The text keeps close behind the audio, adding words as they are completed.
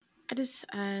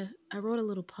I wrote a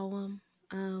little poem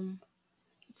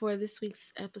for this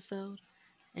week's episode,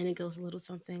 and it goes a little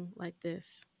something like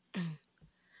this.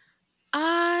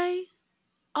 I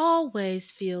always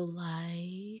feel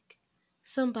like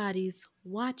somebody's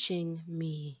watching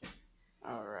me,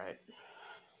 All right.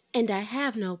 and I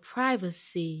have no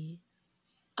privacy.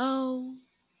 Oh,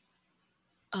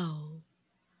 oh.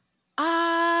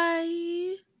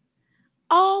 I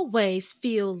always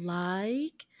feel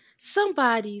like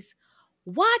somebody's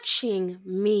watching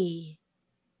me.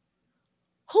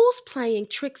 Who's playing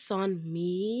tricks on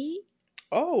me?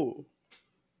 Oh,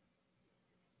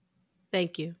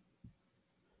 Thank you.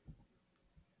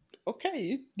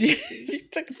 okay. You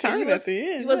took a turn at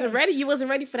the end. You wasn't ready. You wasn't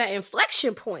ready for that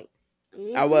inflection point.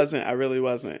 I wasn't. I really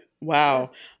wasn't.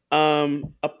 Wow.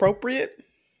 Appropriate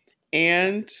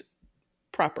and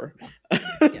proper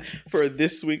for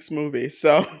this week's movie.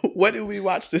 So, what did we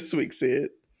watch this week, Sid?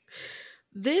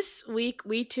 This week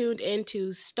we tuned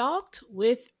into Stalked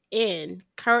Within,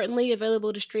 currently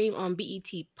available to stream on BET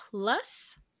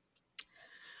Plus.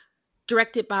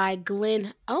 Directed by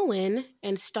Glenn Owen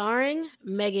and starring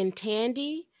Megan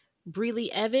Tandy,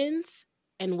 Breely Evans,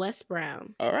 and Wes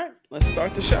Brown. All right, let's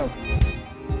start the show.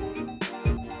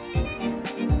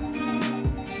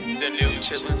 The new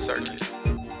Chitlin Circuit.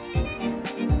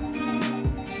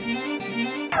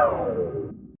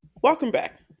 Welcome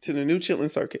back to the new Chitlin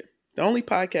Circuit, the only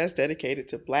podcast dedicated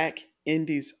to Black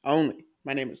indies only.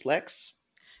 My name is Lex.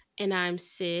 And I'm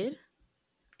Sid.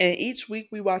 And each week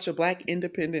we watch a Black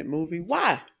independent movie.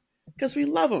 Why? Because we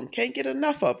love them. Can't get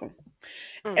enough of them.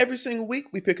 Every single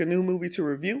week we pick a new movie to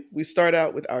review. We start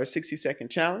out with our 60-second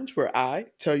challenge where I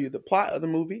tell you the plot of the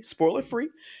movie, spoiler free,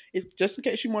 just in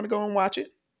case you want to go and watch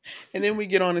it. And then we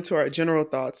get on into our general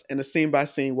thoughts and a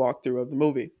scene-by-scene walkthrough of the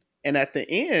movie. And at the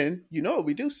end, you know what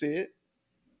we do, Sid?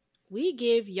 We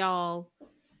give y'all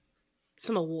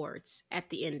some awards at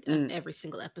the end of every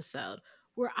single episode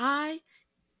where I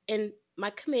and my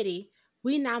committee,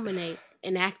 we nominate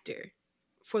an actor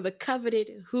for the coveted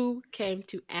Who Came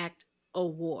to Act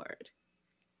award.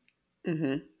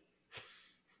 Mm-hmm.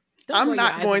 I'm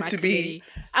not going to be.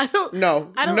 I don't.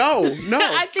 No.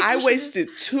 I wasted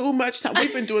too much time.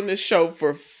 We've been doing this show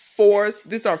for this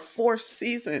is our fourth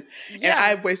season, and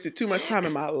I've wasted too much time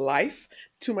in my life,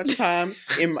 too much time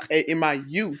in my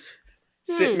youth,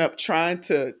 sitting up trying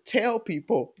to tell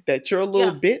people that your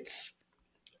little bits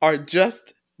are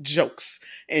just jokes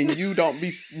and you don't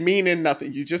be meaning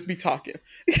nothing. You just be talking.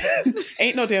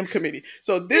 Ain't no damn committee.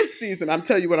 So this season, I'm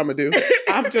telling you what I'm gonna do.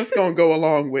 I'm just gonna go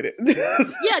along with it.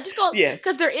 Just go. Yes,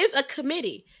 because there is a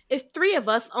committee. It's 3 of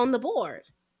us on the board.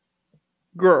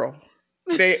 Girl,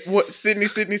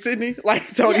 Sydney,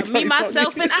 like Tony, me,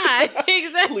 myself, and I.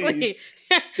 Exactly. Please.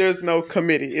 There's no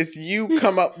committee. It's you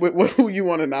come up with who you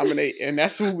want to nominate, and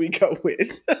that's who we go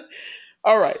with.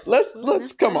 All right,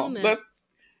 let's come on.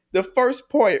 The first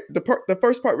part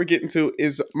we're getting to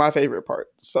is my favorite part.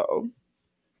 So,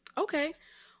 okay,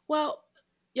 well,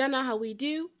 y'all know how we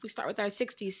do. We start with our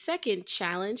 60-second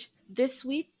challenge this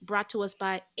week, brought to us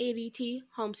by ADT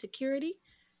Home Security.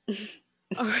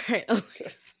 All right.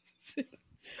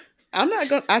 I'm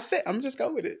just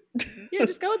go with it. Yeah,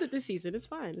 just go with it this season. It's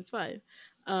fine.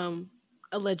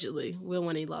 Allegedly, we don't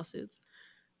want any lawsuits.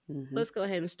 Mm-hmm. Let's go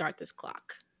ahead and start this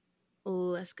clock.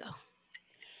 Let's go.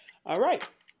 All right.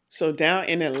 So down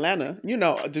in Atlanta,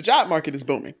 the job market is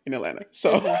booming in Atlanta.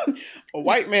 So a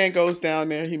white man goes down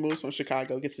there. He moves from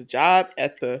Chicago, gets a job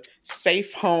at the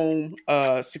Safe Home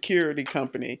security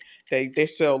company. They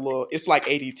sell it's like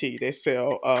ADT. They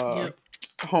sell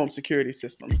home security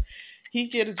systems. He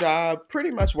get a job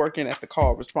pretty much working at the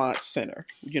call response center.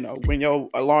 When your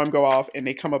alarm go off and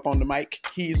they come up on the mic,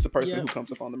 he's the person who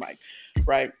comes up on the mic,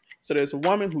 right? So there's a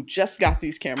woman who just got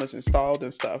these cameras installed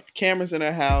and stuff. Cameras in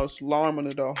her house, alarm on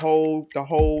the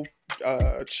whole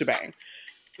shebang.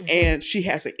 Mm-hmm. And she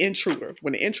has an intruder.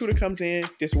 When the intruder comes in,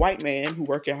 this white man who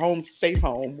work at home, Safe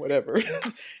Home, whatever,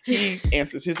 he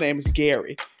answers. His name is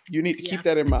Gary. You need to keep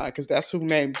that in mind because that's who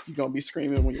name you're going to be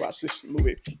screaming when you watch this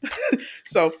movie.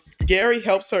 So Gary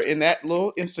helps her in that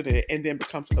little incident and then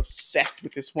becomes obsessed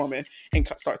with this woman and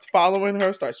starts following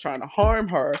her, starts trying to harm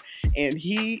her. And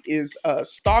he is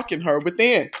stalking her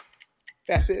within.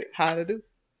 That's it. How to do.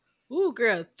 Ooh,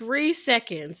 girl, 3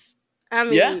 seconds. I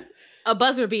mean, a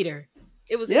buzzer beater.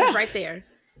 It was right there.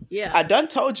 Yeah. I done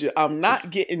told you, you're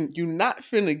not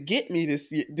finna get me this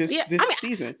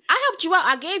season. I helped you out.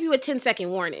 I gave you a 10-second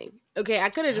warning. Okay. I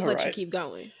could have just let you keep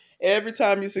going. Every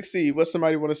time you succeed, what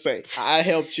somebody want to say? I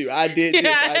helped you. I did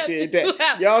this. I did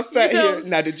that. Y'all sat here.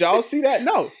 Now, did y'all see that?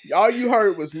 No. All you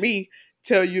heard was me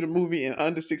tell you the movie in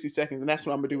under 60 seconds. And that's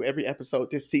what I'm going to do every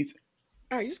episode this season.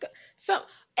 All right, just go. So,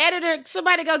 editor,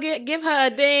 somebody go give her a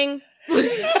ding. We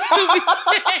can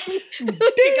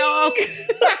go on.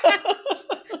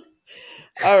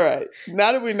 All right.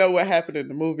 Now that we know what happened in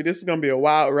the movie, this is going to be a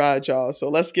wild ride, y'all. So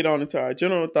let's get on into our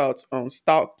general thoughts on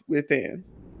Stalked Within.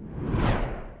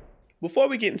 Before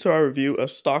we get into our review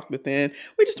of Stalked Within,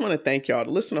 we just want to thank y'all,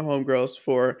 the listener homegirls,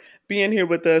 for being here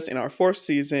with us in our 4th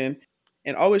season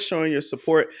and always showing your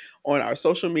support on our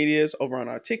social medias, over on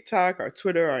our TikTok, our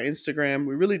Twitter, our Instagram.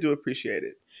 We really do appreciate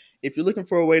it. If you're looking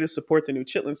for a way to support the new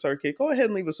Chitlin Circuit, go ahead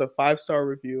and leave us a 5-star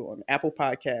review on Apple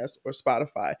Podcasts or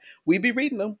Spotify. We be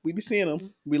reading them. We be seeing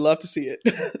them. We love to see it.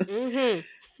 Mm-hmm.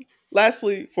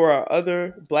 Lastly, for our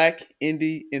other Black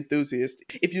indie enthusiasts,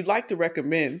 if you'd like to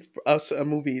recommend for us a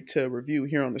movie to review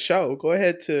here on the show, go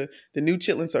ahead to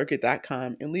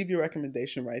thenewchitlincircuit.com and leave your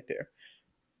recommendation right there.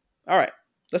 All right,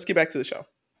 let's get back to the show.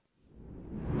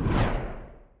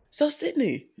 So,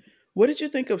 Sydney, what did you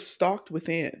think of Stalked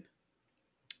Within?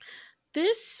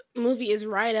 This movie is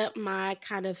right up my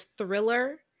kind of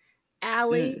thriller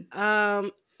alley.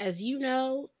 As you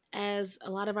know, as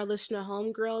a lot of our listener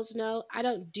homegirls know, I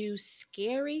don't do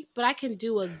scary, but I can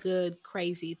do a good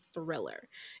crazy thriller.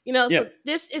 So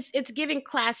this it's giving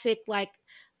classic like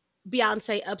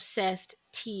Beyonce obsessed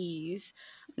tease.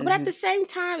 But at the same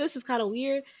time, this is kind of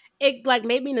weird. It like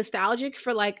made me nostalgic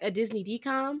for like a Disney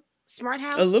DCOM Smart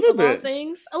House A little of all bit.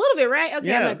 things. A little bit, right? Okay,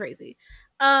 I'm Yeah. not crazy.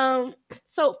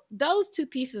 So those two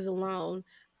pieces alone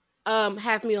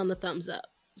have me on the thumbs up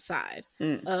side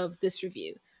of this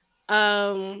review.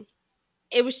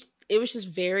 It was just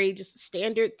very just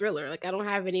standard thriller. Like I don't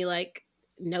have any like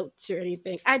notes or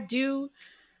anything. I do.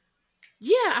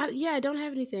 I don't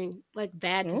have anything like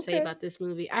bad to say about this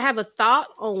movie. I have a thought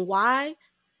on why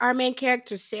our main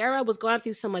character Sarah was going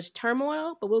through so much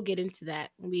turmoil, but we'll get into that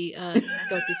when we go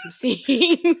through some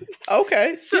scenes.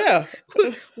 Okay, So, yeah.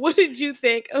 What did you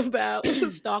think about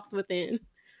Stalked Within?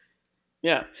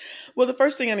 Yeah. Well, the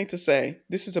first thing I need to say,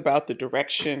 this is about the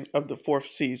direction of the 4th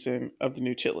season of the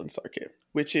new Chitlin Circuit,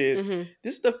 which is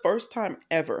this is the first time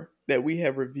ever that we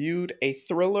have reviewed a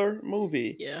thriller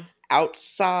movie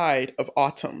outside of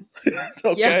autumn.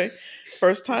 Okay?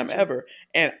 First time ever.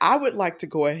 And I would like to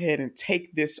go ahead and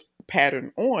take this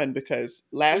pattern on because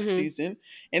last season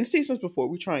and seasons before,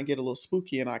 we try and get a little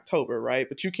spooky in October, right?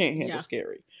 But you can't handle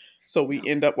scary. So we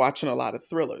end up watching a lot of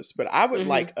thrillers. But I would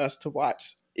like us to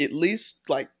watch at least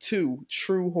like 2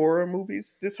 true horror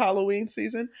movies this Halloween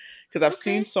season because I've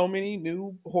seen so many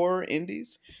new horror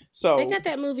indies. So they got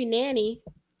that movie Nanny.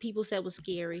 People said was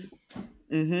scary.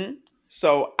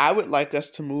 So I would like us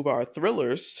to move our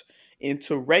thrillers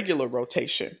into regular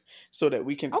rotation so that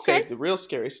we can save the real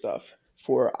scary stuff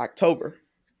for October.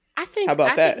 I think. How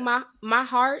about that? Think my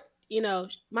heart,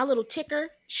 my little ticker,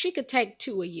 she could take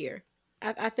 2 a year.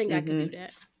 I think I could do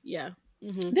that. Yeah.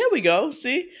 There we go.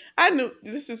 See, I knew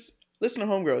this is listener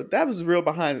homegirl. That was real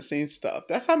behind the scenes stuff.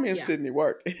 That's how me and Sydney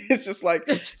work. It's just like,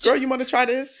 girl, you want to try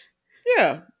this?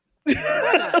 Yeah.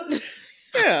 Why not?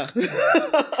 Yeah.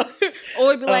 Or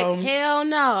we'd be like, hell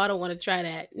no, I don't want to try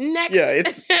that. Next. Yeah,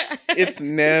 it's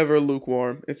never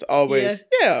lukewarm. It's always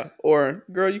or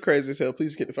girl, you crazy as hell.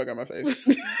 Please get the fuck out of my face.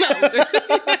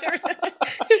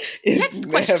 Next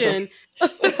question.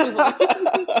 Let's move on.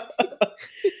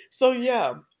 So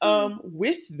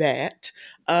with that,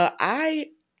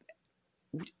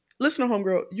 listener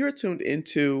homegirl, you're tuned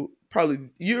into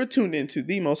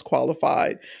the most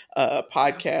qualified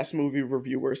podcast movie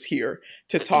reviewers here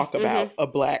to talk about a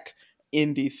Black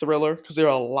indie thriller because there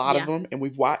are a lot of them and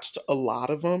we've watched a lot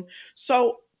of them.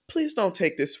 So please don't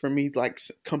take this from me like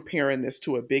comparing this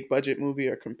to a big budget movie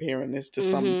or comparing this to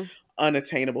some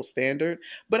unattainable standard.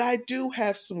 But I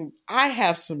have some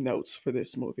notes for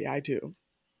this movie. I do.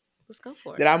 Let's go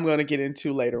for it. That I'm going to get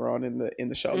into later on in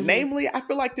the show. Namely, I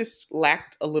feel like this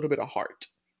lacked a little bit of heart.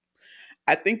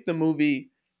 I think the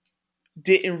movie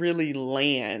didn't really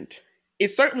land. It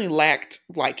certainly lacked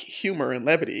like humor and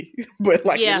levity, but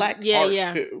like it lacked heart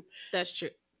too. That's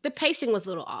true. The pacing was a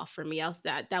little off for me.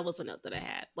 That was a note that I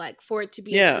had. Like for it to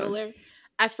be a thriller,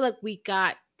 I feel like we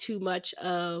got too much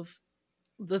of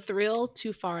the thrill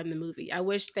too far in the movie. I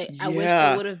wish there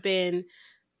would have been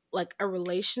like a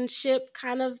relationship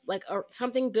kind of like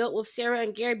something built with Sarah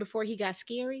and Gary before he got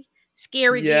scary.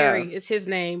 Scary Gary is his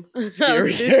name.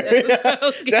 Scary Gary.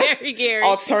 Scary Gary.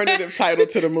 Alternative title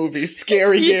to the movie.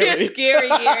 Scary Gary. Scary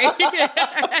Gary.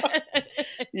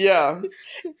 Yeah.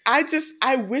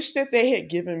 I wish that they had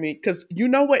given me, because you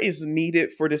know what is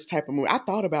needed for this type of movie? I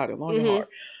thought about it long and hard.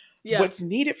 Yeah. What's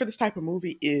needed for this type of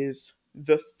movie is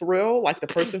the thrill, like the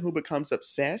person who becomes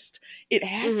obsessed, it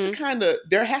has to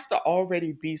there has to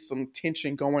already be some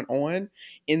tension going on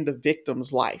in the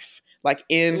victim's life, like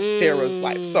in Sarah's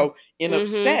life. So in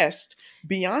Obsessed,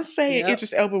 Beyonce and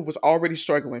Idris Elba was already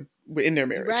struggling in their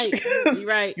You're marriage. right. You're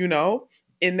right. You know,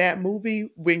 in that movie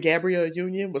when Gabrielle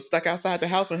Union was stuck outside the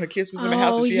house and her kids was in the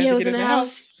house Oh, and she had to it get was in the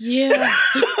house. Yeah.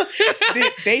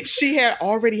 She had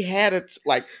already had a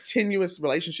like tenuous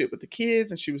relationship with the kids,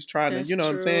 and she was trying to, That's you know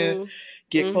what I'm saying, true.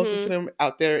 get closer to them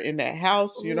out there in that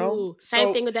house, you know? Ooh,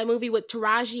 same thing with that movie with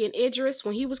Taraji and Idris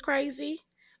when he was crazy.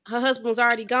 Her husband was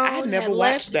already I gone. never had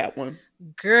watched left. that one.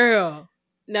 Girl.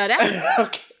 No, that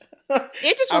Okay.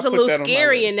 Idris was I'll a put little that on my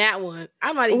scary in list. that one.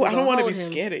 I'm not even Oh, I don't want to hold be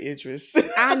him. scared of Idris.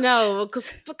 I know,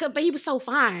 but he was so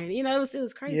fine. You know, it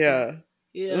was crazy. Yeah.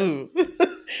 Yeah. Ooh.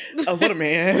 What a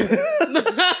man.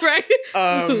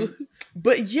 Right?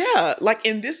 But yeah, like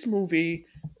in this movie,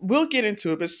 we'll get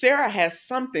into it, but Sarah has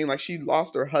something, like she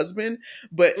lost her husband,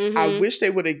 but I wish they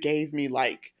would have gave me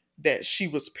like that she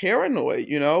was paranoid,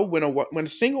 you know, when a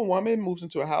single woman moves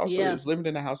into a house or is living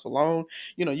in a house alone,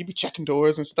 you know, you be checking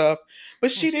doors and stuff,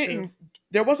 but she didn't. True.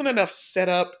 There wasn't enough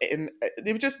setup, and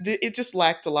it just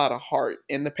lacked a lot of heart,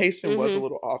 and the pacing was a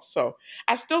little off. So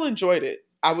I still enjoyed it.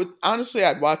 I'd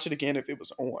watch it again if it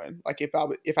was on. Like if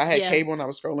I had cable and I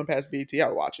was scrolling past BT, I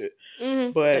would watch it.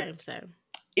 But same.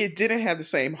 It didn't have the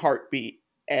same heartbeat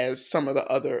as some of the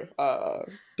other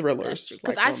thrillers.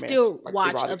 Because I still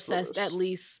watch Obsessed thrillers at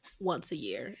least once a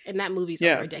year, and that movie's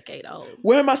over a decade old.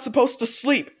 Where am I supposed to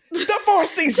sleep? The Four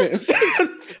Seasons.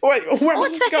 Wait, where am I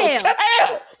supposed to go? To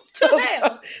hell. To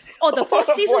hell. Or the Four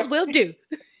Seasons will do.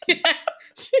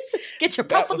 Get your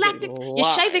prophylactic, your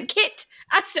shaving kit.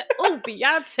 I said, oh,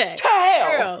 Beyonce. To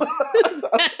hell.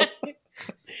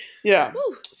 Yeah.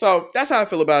 Woo. So that's how I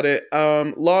feel about it.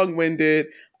 Long-winded,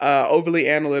 overly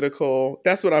analytical.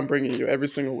 That's what I'm bringing you every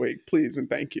single week. Please and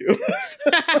thank you.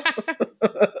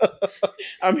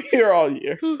 I'm here all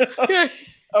year.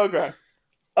 Okay.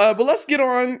 But let's get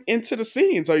on into the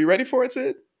scenes. Are you ready for it,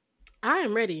 Sid? I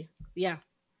am ready. Yeah.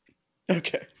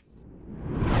 Okay.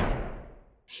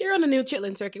 Here on the New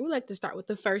Chitlin Circuit, we like to start with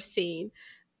the first scene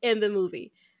in the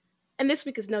movie. And this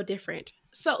week is no different.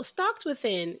 So, Stalked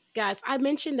Within, guys, I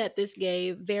mentioned that this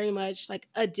gave very much like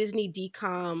a Disney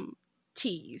DCOM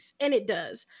tease, and it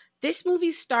does. This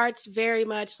movie starts very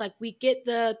much like we get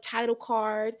the title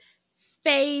card,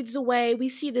 fades away. We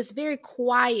see this very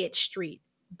quiet street.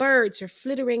 Birds are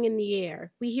flittering in the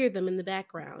air. We hear them in the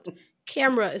background.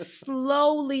 Camera is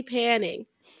slowly panning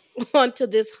onto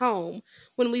this home.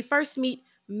 When we first meet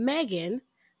Megan,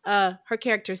 her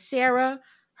character Sarah,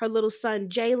 her little son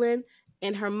Jalen,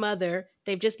 and her mother,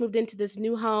 they've just moved into this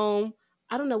new home.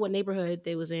 I don't know what neighborhood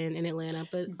they was in Atlanta,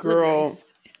 but girl,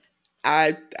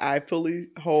 nice. I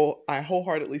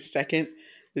wholeheartedly second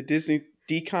the Disney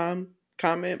DCOM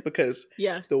comment, because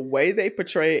the way they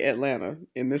portray Atlanta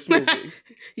in this movie,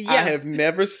 I have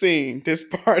never seen this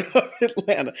part of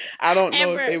Atlanta. I don't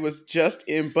know if they was just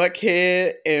in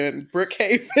Buckhead and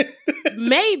Brookhaven.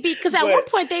 Maybe, because at one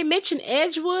point they mentioned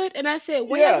Edgewood, and I said,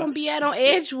 where y'all gonna be at on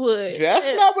Edgewood?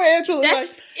 That's not where Edgewood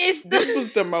is. This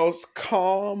was the most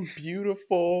calm,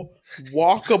 beautiful,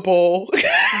 walkable.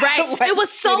 Right. It was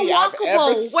so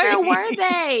walkable. Where were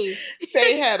they?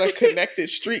 They had a connected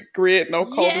street grid, no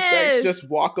cul-de-sacs, just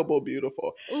walkable,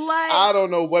 beautiful. Like, I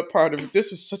don't know what part of it.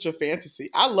 This was such a fantasy.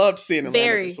 I loved seeing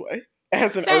Atlanta this way.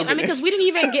 As an urbanist. I mean, because we didn't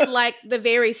even get like the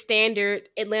very standard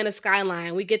Atlanta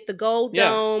skyline. We get the Gold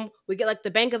Dome. We get like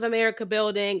the Bank of America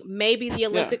building, maybe the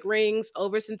Olympic rings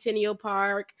over Centennial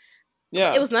Park.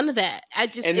 Yeah, it was none of that. And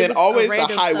then always a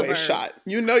highway shot.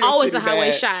 You know, you're always a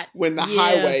highway shot when the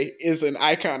highway is an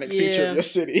iconic feature of your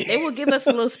city. They will give us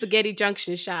a little Spaghetti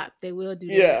Junction shot. They will do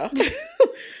that.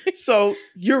 Yeah. So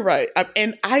you're right,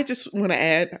 and I just want to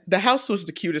add, the house was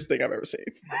the cutest thing I've ever seen.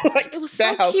 Like, it was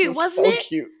so cute, wasn't it?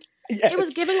 Cute. Yes. It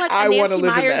was giving like a Nancy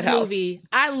Meyers movie.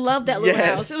 I love that little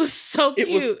house. It was so cute.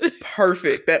 It was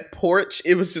perfect. That porch,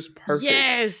 it was just perfect.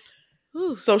 Yes.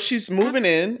 Ooh. So she's moving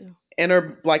in, and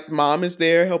her like mom is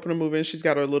there helping her move in. She's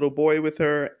got her little boy with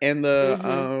her, and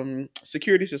the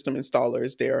security system installer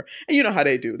is there. And you know how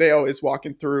they do. They always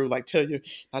walking through, like, tell you,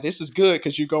 now this is good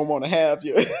because you're going to want to have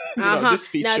your, this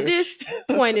feature. Now this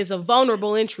point is a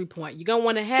vulnerable entry point. You're going to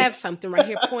want to have something right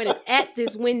here pointed at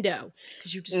this window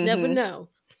because you just never know.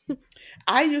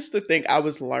 I used to think I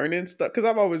was learning stuff because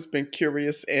I've always been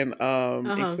curious and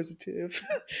inquisitive.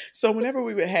 So whenever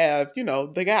we would have,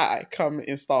 the guy come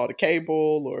install the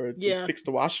cable or fix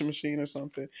the washing machine or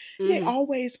something, they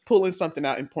always pulling something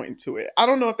out and pointing to it. I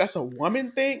don't know if that's a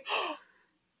woman thing.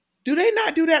 Do they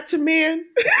not do that to men?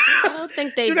 I don't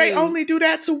think they do. Do they only do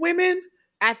that to women?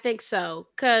 I think so.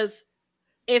 Because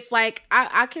if like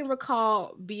I can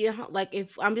recall being like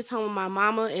if I'm just home with my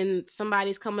mama and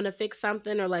somebody's coming to fix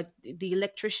something or like the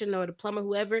electrician or the plumber,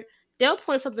 whoever, they'll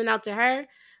point something out to her.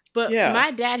 But Yeah.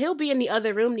 my dad, he'll be in the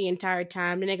other room the entire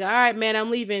time. And they go, all right, man, I'm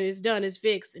leaving. It's done. It's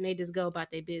fixed. And they just go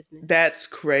about their business. That's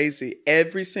crazy.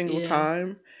 Every single Yeah.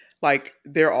 time, like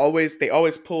they always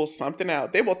pull something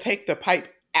out. They will take the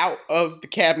pipe out of the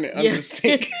cabinet under Yeah. the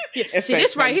sink Yeah. and See, say,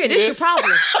 this "Now right you here, see this this? your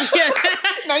problem. Yeah.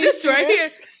 Now you This see right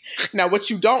this? Now what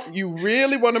you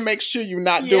really want to make sure you're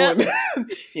not Yep. doing,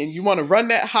 and you want to run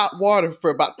that hot water for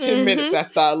about 10 minutes Mhm.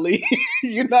 after I leave,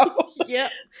 you know."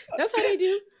 Yep. That's how they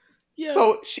do. Yeah.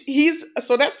 So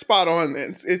that's spot on.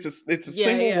 Then it's a Yeah,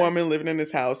 single yeah. woman living in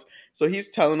his house. So he's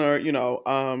telling her,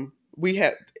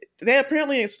 they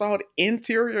apparently installed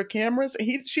interior cameras,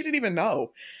 and she didn't even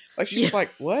know. Like she Yeah. was like,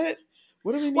 "What?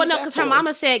 What do we Well, need no, that because her for?"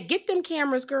 mama said, get them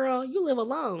cameras, girl. You live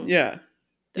alone. Yeah,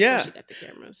 That's why yeah. she got the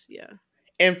cameras. Yeah.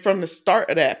 And from the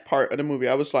start of that part of the movie,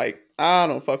 I was like, I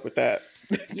don't fuck with that.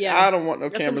 Yeah. I don't want no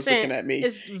That's what I'm cameras saying. looking at me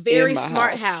It's in very my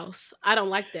smart house. I don't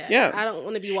like that. Yeah. I don't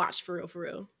want to be watched for real, for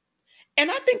real.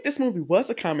 And I think this movie was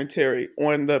a commentary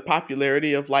on the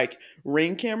popularity of like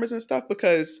Ring cameras and stuff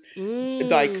because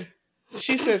like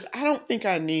she says, I don't think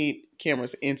I need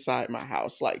cameras inside my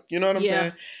house. Like, you know what I'm Yeah.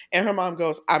 saying? And her mom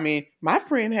goes, I mean, my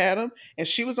friend had them and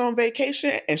she was on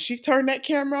vacation and she turned that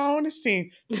camera on and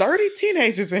seen 30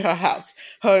 teenagers in her house.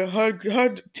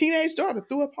 Her teenage daughter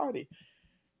threw a party.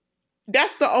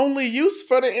 That's the only use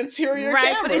for the interior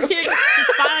Right, for the cameras. interior,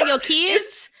 to spy on your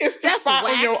kids. It's to That's spy on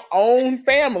whack. your own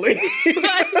family.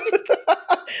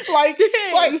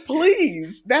 like,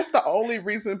 please. That's the only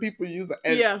reason people use it.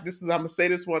 And Yeah. I'm gonna say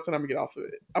this once and I'm gonna get off of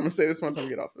it. I'm gonna say this once, I'm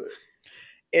gonna get off of it.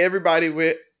 Everybody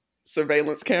with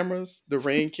surveillance cameras, the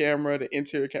Ring camera, the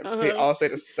interior camera, they all say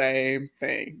the same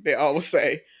thing. They always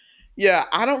say, yeah,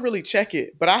 I don't really check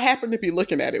it, but I happen to be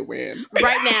looking at it when.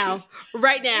 Right now.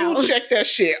 You check that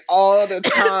shit all the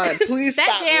time. Please that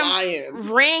stop damn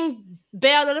lying. Ring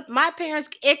bell. My parents,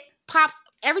 it pops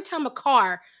every time a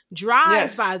car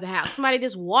drives by the house. Somebody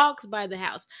just walks by the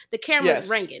house. The camera's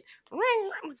ringing.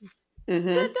 Ring.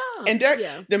 Mm-hmm. And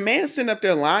the man sitting up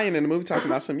there lying in the movie talking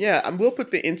about we'll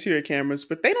put the interior cameras,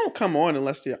 but they don't come on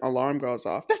unless the alarm goes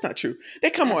off. That's not true. They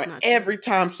come on every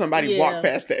time somebody walk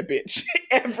past that bitch.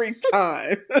 Every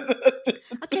time.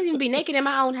 I can't even be naked in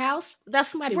my own house without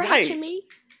somebody watching me.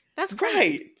 That's crazy.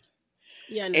 Right.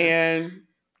 Yeah, no. And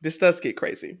this does get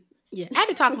crazy. Yeah, I had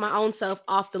to talk my own self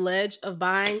off the ledge of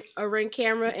buying a Ring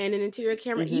camera and an interior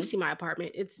camera. Mm-hmm. You see my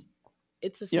apartment.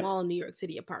 It's a small New York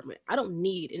City apartment. I don't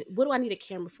need, what do I need a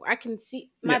camera for? I can see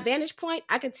my vantage point.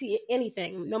 I can see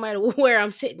anything, no matter where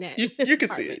I'm sitting at. You can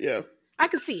see it, yeah. I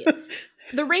can see it.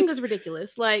 The Ring is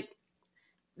ridiculous. Like,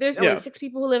 there's only 6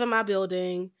 people who live in my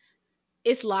building.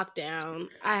 It's locked down.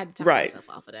 I had to talk myself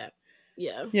off of that.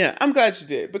 Yeah. Yeah, I'm glad you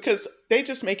did because they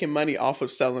just making money off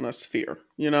of selling us fear,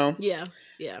 you know? Yeah,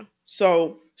 yeah.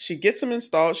 So she gets them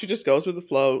installed. She just goes with the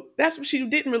flow. That's what she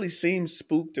didn't really seem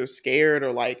spooked or scared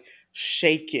or like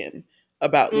shaken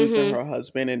about losing her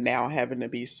husband and now having to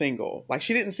be single. Like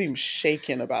she didn't seem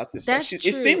shaken about this stuff. It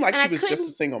seemed like she was just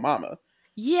a single mama.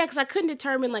 Yeah, because I couldn't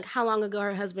determine like how long ago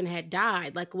her husband had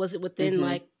died. Like, was it within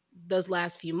like those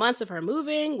last few months of her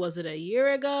moving? Was it a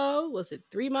year ago? Was it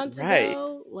 3 months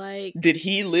ago? Like, did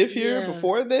he live here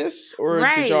before this, or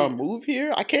did y'all move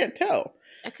here? I can't tell.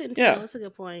 I couldn't tell. That's a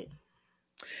good point.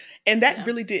 And that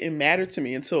really didn't matter to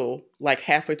me until like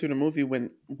halfway through the movie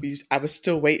when I was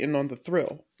still waiting on the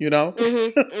thrill, you know?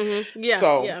 Yeah.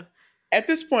 So at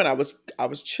this point I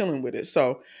was chilling with it.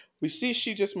 So we see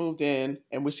she just moved in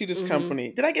and we see this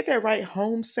company. Did I get that right?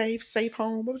 Safe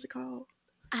Home. What was it called?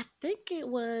 I think it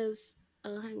was,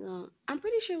 hang on. I'm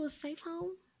pretty sure it was Safe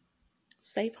Home.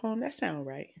 Safe Home. That sounds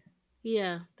right.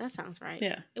 Yeah, that sounds right.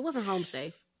 Yeah. It wasn't Home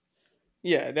Safe.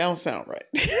 Yeah, that don't sound right.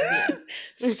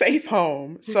 Safe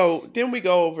Home. So then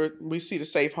we see the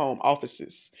Safe Home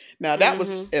offices. Now that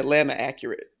was Atlanta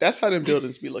accurate. That's how them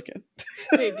buildings be looking.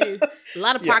 They do. A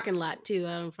lot of parking lot too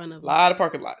out in front of them. A lot of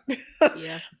parking lot.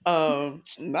 Yeah.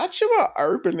 Not sure about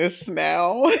urbanists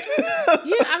now.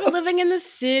 Yeah, I've been living in the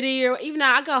city, or even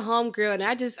now I go home, girl, and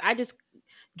I just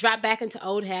drop back into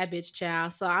old habits,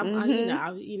 child. So I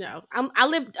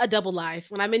live a double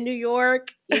life. When I'm in New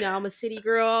York, I'm a city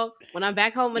girl. When I'm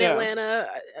back home in Atlanta,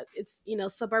 it's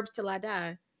suburbs till I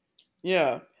die.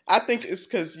 Yeah, I think it's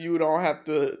because you don't have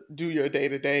to do your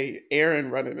day-to-day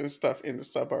errand running and stuff in the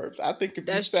suburbs. I think if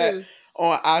you sat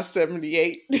on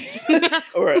I-78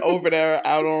 or over there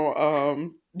out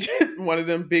on one of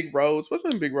them big roads, what's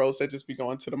them big roads that just be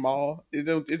going to the mall?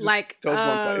 It just like goes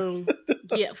one place.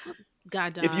 Yeah.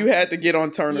 God, If dog. you had to get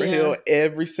on Turner Yeah. Hill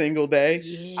every single day,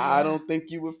 I Yeah. don't think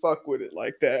you would fuck with it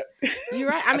like that. You're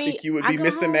right. I I mean, think you would I be go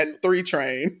missing home. that 3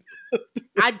 train.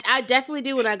 I definitely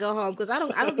do when I go home because I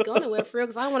don't be going nowhere for real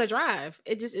because I don't want to drive.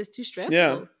 It just is too Yeah,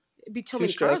 stressful. It'd be too too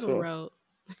many cars on the stressful. road.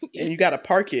 And you got to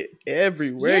park it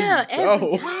everywhere Yeah, you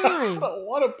every go. I time. don't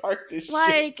want to park this shit.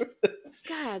 Like,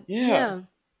 God, Yeah, yeah.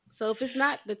 So if it's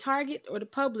not the Target or the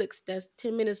Publix that's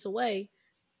 10 minutes away,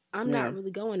 I'm yeah, not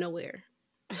really going nowhere.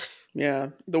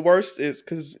 yeah. The worst is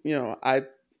because,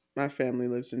 my family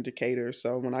lives in Decatur.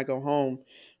 So when I go home,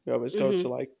 we always go to Mm-hmm.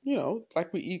 like,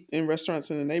 like we eat in restaurants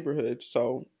in the neighborhood.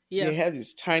 So Yeah. they have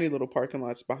these tiny little parking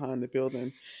lots behind the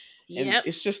building. And Yep.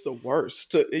 it's just the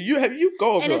worst. You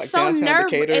go And over like downtown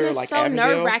Decatur, it's like so nerve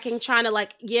Avondale. wracking trying to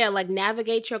like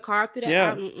navigate your car through that.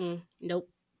 Yeah. Nope.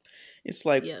 It's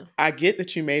like, Yeah. I get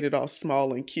that you made it all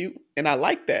small and cute, and I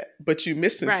like that, but you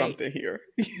missing Right. something here.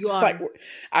 You Like, are.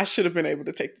 I should have been able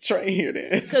to take the train here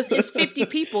then. Because it's 50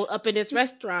 people up in this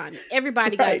restaurant.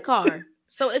 Everybody got a Right. car.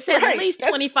 So it's at Right. least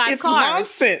 25 It's cars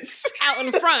nonsense. out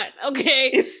in front. Okay.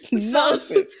 It's So,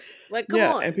 nonsense. like, come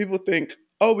Yeah, on. and people think,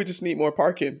 oh, we just need more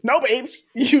parking. No, babes,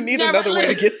 you need Yeah, another way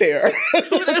to get there.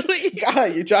 literally.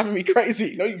 God, you're driving me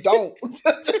crazy. No, you don't.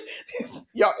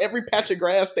 Y'all, every patch of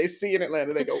grass they see in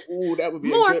Atlanta, they go, ooh, that would be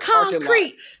More a good parking lot.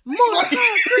 concrete. More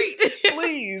concrete.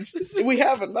 Please, we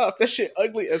have enough. That shit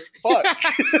ugly as fuck.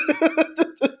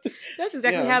 That's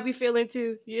exactly Yeah. how I be feeling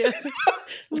too. Yeah.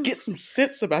 Get some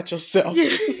sense about yourself.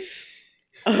 Yeah.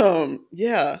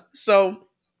 Yeah. So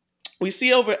we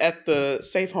see over at the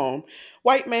safe home,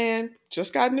 white man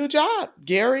just got a new job.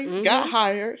 Gary got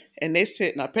hired, and they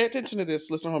said, now pay attention to this,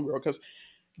 listen, homegirl, because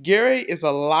Gary is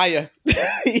a liar.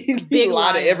 he Big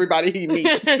lied to liar. everybody he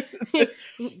meets.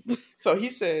 So he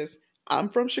says, I'm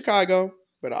from Chicago,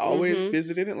 but I always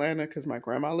visited Atlanta because my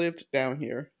grandma lived down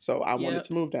here. So I wanted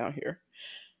to move down here.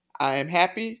 I am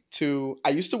happy I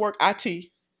used to work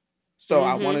IT, so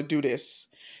I want to do this.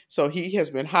 So he has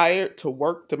been hired to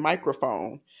work the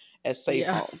microphone at Safe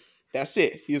Home. That's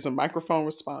it. He is a microphone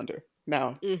responder.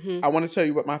 Now, I want to tell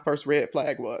you what my first red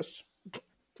flag was.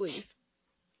 Please.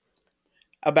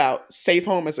 About Safe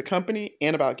Home as a company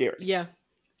and about Gary. Yeah.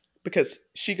 Because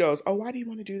she goes, oh, why do you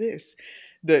want to do this?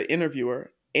 The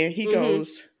interviewer. And he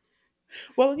goes,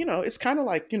 well, it's kind of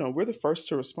like, we're the first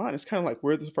to respond. It's kind of like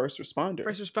we're the first responder.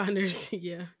 First responders.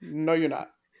 Yeah. No, you're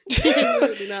not.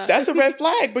 Literally not. That's a red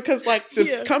flag because like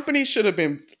the company should have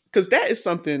been, because that is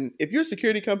something, if you're a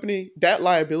security company, that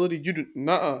liability, you do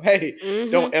hey,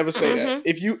 don't ever say that.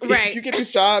 If you get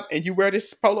this job and you wear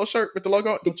this polo shirt with the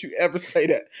logo, don't you ever say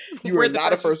that. You are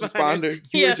not a first responder.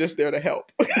 You are just there to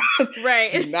help.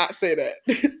 Right. Do not say that.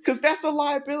 Because that's a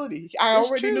liability. I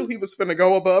already knew he was finna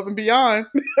go above and beyond.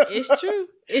 It's true.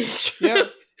 It's true. Yeah.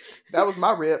 That was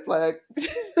my red flag.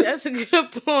 That's a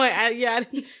good point. I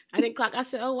didn't clock. I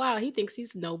said, "Oh wow, he thinks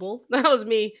he's noble." That was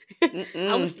me.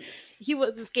 He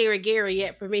wasn't scary Gary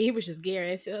yet for me. He was just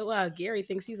Gary. I said, "Oh wow, Gary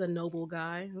thinks he's a noble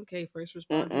guy." Okay, first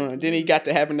responder. Then he got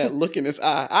to having that look in his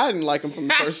eye. I didn't like him from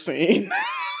the first scene.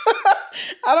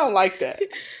 I don't like that.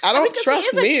 I don't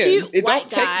trust men. It don't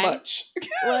take much.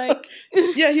 Like,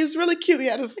 yeah, he was really cute. He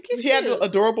had an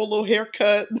adorable little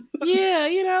haircut. Yeah,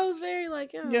 it was very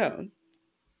like yeah.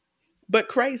 But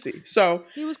crazy. So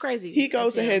he was crazy. He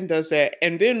goes ahead and does that.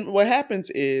 And then what happens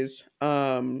is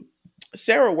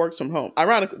Sarah works from home.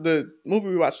 Ironic, the movie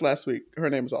we watched last week, her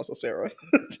name is also Sarah.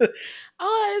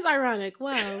 Oh, that is ironic.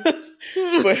 Wow.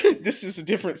 But this is a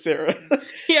different Sarah.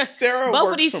 Yeah. Sarah Both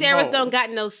works of these from Sarahs home. don't got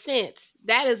no sense.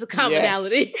 That is a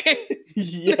commonality.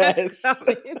 Yes.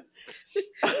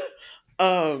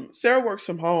 Sarah works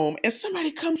from home and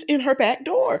somebody comes in her back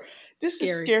door. This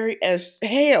is scary as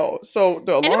hell. So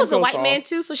the alarm goes off. And it was a white man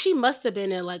too, so she must have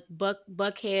been in like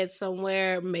Buckhead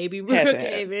somewhere, maybe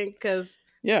Brookhaven, because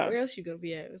where else you gonna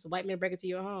be at? It was a white man breaking into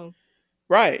your home.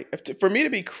 Right. For me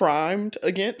to be crimed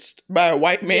against by a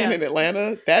white man in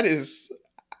Atlanta,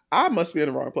 I must be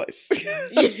in the wrong place.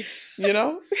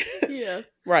 Yeah.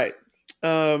 Right.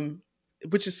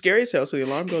 Which is scary as hell. So the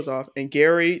alarm goes off and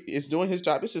Gary is doing his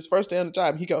job. This is his first day on the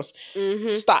job. He goes,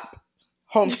 stop.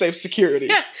 Home safe security.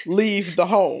 Leave the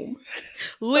home.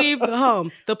 Leave the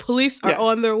home. The police are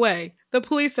on their way. The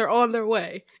police are on their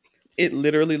way. It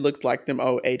literally looked like them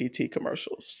old ADT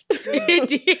commercials. It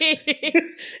did.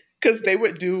 Because they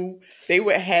would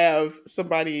have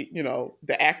somebody,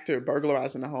 the actor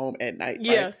burglarizing the home at night.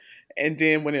 Yeah. Right? And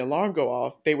then when the alarm go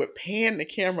off, they would pan the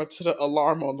camera to the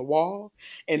alarm on the wall,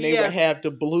 and they would have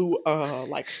the blue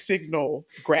signal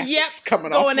graphics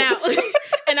going out.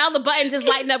 And all the buttons just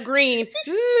lighting up green.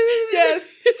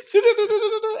 Yes.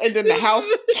 And then the house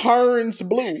turns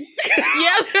blue.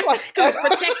 Yeah. Because it's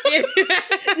protected.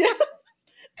 Yeah.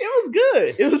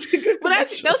 good. It was a good But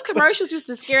actually, commercial. those commercials used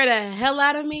to scare the hell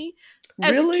out of me as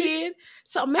a Really? kid.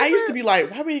 So I remember used to be like,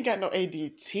 why we ain't got no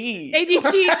ADT?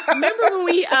 ADT. Remember when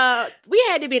we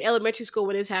had to be in elementary school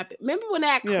when this happened. Remember when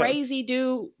that Yeah. crazy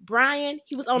dude Brian,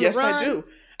 he was on the Yes, I run do.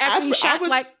 after he I shot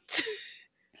like. was.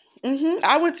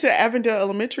 I went to Avondale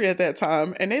Elementary at that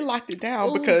time, and they locked it down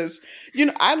Ooh. because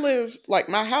I live like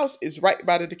my house is right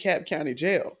by the DeKalb County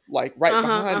Jail, like right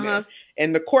behind there,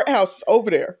 and the courthouse is over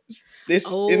there. This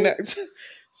in Oh. that,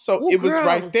 so Oh, it was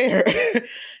right girl. there.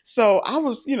 So I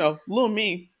was, little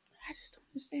me. I just don't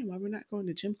understand why we're not going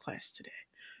to gym class today.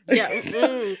 Yeah.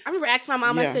 I remember asking my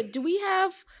mom. I Yeah. said, "Do we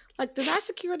have does our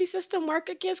security system work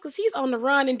against? Because he's on the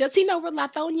run, and does he know where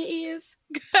Lithonia is?"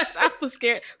 Because I was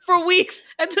scared for weeks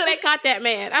until they caught that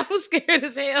man. I was scared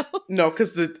as hell. No,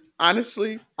 because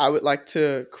honestly, I would like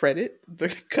to credit the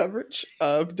coverage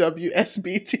of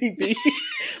WSB TV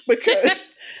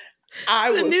because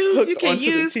I The was news you hooked can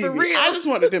onto the use for TV. real. I just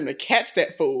wanted them to catch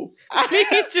that fool. Me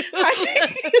too.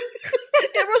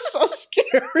 It was so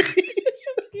scary.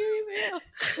 was scary as hell.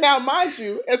 Now, mind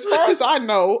you, as far as I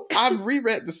know, I've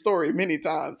reread the story many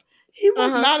times. He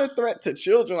was not a threat to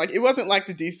children. Like, it wasn't like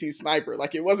the DC sniper.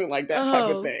 Like, it wasn't like that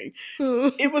type of thing.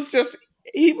 It was just,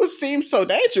 seemed so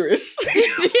dangerous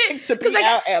to be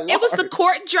out at large. It was the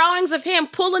court drawings of him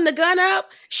pulling the gun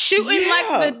up, shooting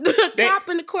like the cop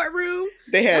in the courtroom.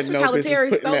 They had no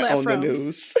business putting that on the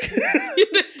news.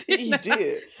 He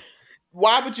did.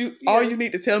 Why would you? Yeah. All you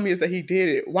need to tell me is that he did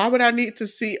it. Why would I need to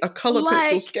see a color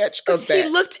pencil sketch of that? He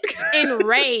looked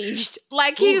enraged.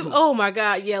 Oh my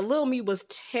God. Yeah, Lil Me was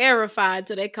terrified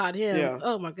till they caught him. Yeah.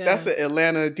 Oh my God. That's an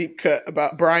Atlanta deep cut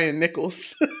about Brian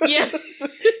Nichols. Yeah.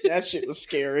 That shit was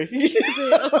scary.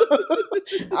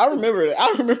 I remember that.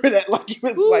 I remember that like it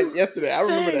was like yesterday. I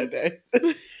remember that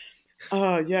day.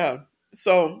 Yeah.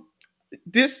 So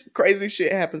this crazy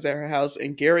shit happens at her house,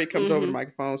 and Gary comes over the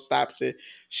microphone, stops it.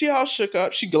 She all shook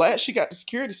up. She glad she got the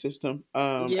security system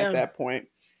at that point.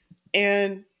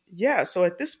 And yeah, so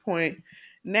at this point,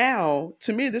 now,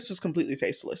 to me, this was completely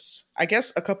tasteless. I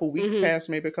guess a couple weeks passed,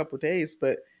 maybe a couple days,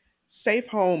 but Safe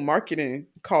Home Marketing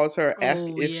calls her, ask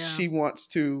if she wants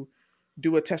to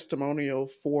do a testimonial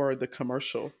for the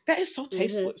commercial. That is so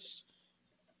tasteless.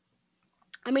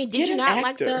 I mean, did you not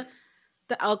like the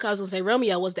I was going to say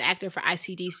Romeo was the actor for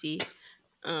ICDC.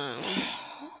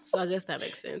 So I guess that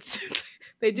makes sense.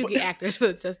 They do get actors for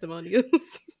the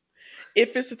testimonials.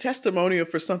 If it's a testimonial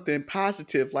for something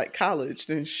positive like college,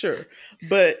 then sure.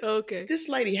 But this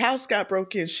lady house got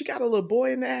broken. She got a little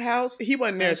boy in that house. He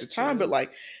wasn't there at the time, but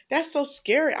like, that's so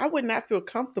scary. I would not feel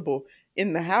comfortable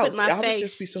in the house. I would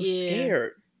just be so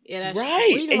scared. Yeah, that's right.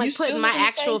 True. Even like putting my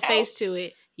actual face to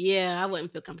it. Yeah, I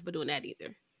wouldn't feel comfortable doing that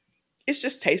either. It's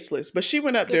just tasteless. But she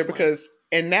went up there because,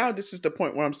 and now this is the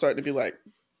point where I'm starting to be like,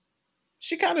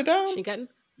 she kind of dumb. She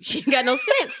ain't got no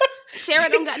sense. Sarah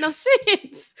don't got no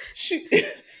sense. She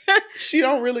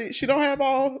don't have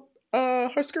all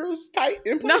her screws tight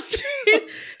in place. No,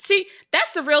 see,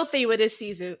 that's the real thing with this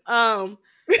season.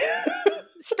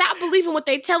 Stop believing what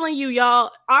they telling you,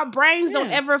 y'all. Our brains don't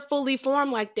ever fully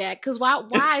form like that. Because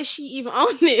why is she even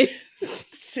on this?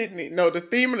 Sydney. No, the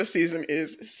theme of the season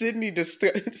is Sydney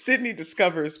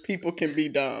discovers people can be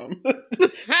dumb.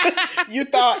 You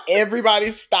thought everybody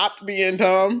stopped being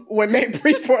dumb when their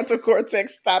prefrontal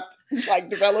cortex stopped like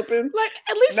developing? Like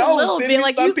at least a little Sydney, bit.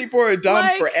 Like some people are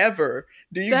dumb forever.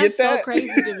 Do you get that? That's so crazy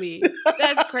to me.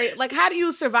 That's crazy. Like, how do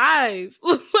you survive?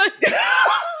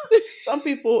 Some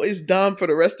people is dumb for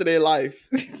the rest of their life.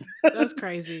 That's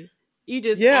crazy. You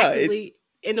just actively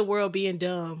in the world being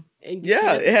dumb. And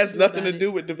it has nothing to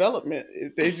do with development.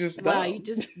 They just dumb. Wow, you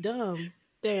just dumb.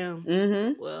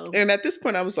 Damn. Well, and at this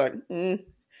point, I was like,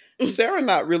 Sarah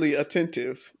not really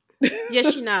attentive. Yeah,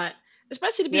 she not.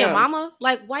 Especially to be a mama.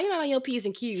 Like, why you not on your P's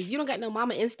and Q's? You don't got no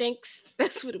mama instincts.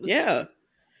 That's what it was. Yeah. Like.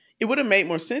 It would have made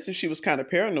more sense if she was kind of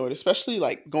paranoid, especially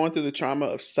like going through the trauma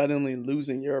of suddenly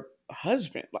losing your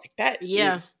husband. Like that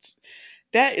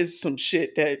is some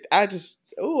shit that I just,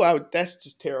 that's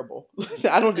just terrible.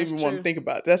 I don't even want to think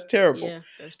about it. That's terrible. Yeah,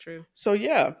 that's true. So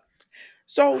yeah.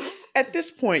 So at this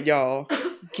point, y'all,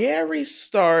 Gary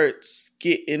starts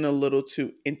getting a little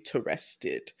too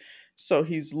interested. So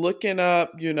he's looking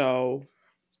up, he does.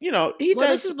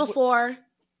 This is before.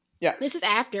 Yeah. This is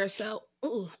after. So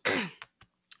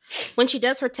when she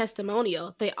does her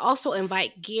testimonial, they also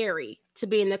invite Gary to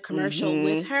be in the commercial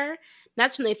with her.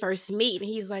 That's when they first meet. And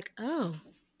he's like, oh,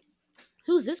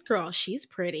 who's this girl? She's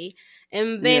pretty.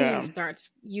 And then he starts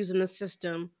using the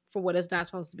system for what it's not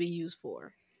supposed to be used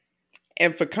for.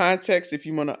 And for context, if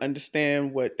you want to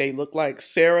understand what they look like,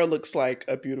 Sarah looks like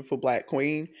a beautiful black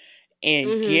queen. And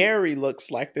Mm-hmm. Gary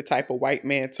looks like the type of white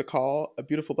man to call a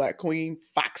beautiful black queen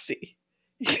Foxy.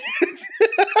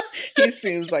 He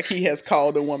seems like he has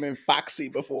called a woman Foxy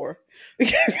before.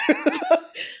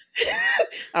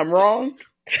 I'm wrong?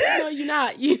 No, you're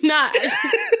not. You're not.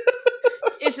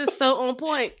 It's just so on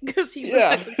point because he looks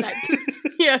like the type to.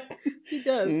 Yeah, he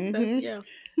does. That's yeah.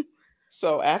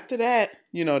 So after that,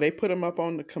 they put him up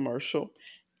on the commercial,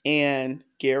 and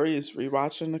Gary is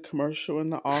rewatching the commercial in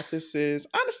the offices.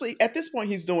 Honestly, at this point,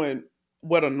 he's doing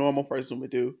what a normal person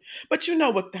would do. But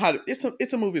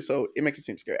it's a movie, so it makes it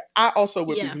seem scary. I also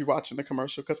would be rewatching the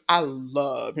commercial because I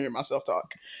love hearing myself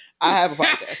talk. I have a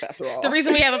podcast after all. The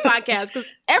reason we have a podcast because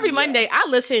every Monday I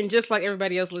listen just like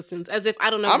everybody else listens, as if I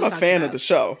don't know. I'm a fan of the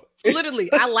show.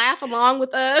 Literally, I laugh along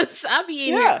with us. I'll be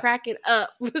in here cracking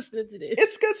up listening to this.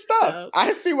 It's good stuff. So,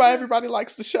 I see why everybody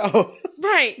likes the show.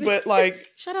 Right. But like,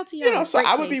 shout out to y'all. So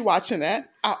I would be watching that.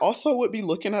 I also would be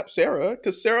looking up Sarah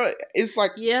because Sarah is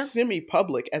like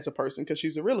semi-public as a person because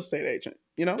she's a real estate agent,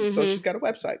 so she's got a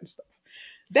website and stuff.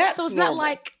 So it's not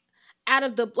like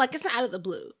it's not out of the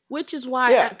blue, which is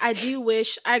why I do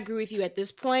wish, I agree with you at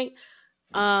this point.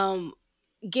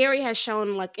 Gary has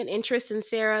shown like an interest in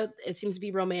Sarah. It seems to be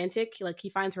romantic. Like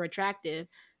he finds her attractive.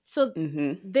 So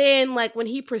then like when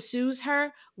he pursues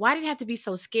her, why did it have to be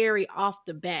so scary off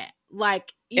the bat?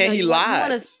 Like, he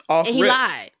lied. He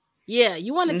lied. Yeah.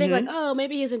 You want to think like, oh,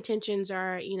 maybe his intentions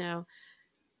are,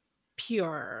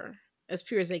 pure as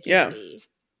they can be.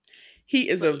 He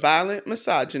is a violent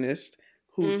misogynist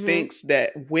who thinks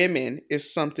that women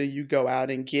is something you go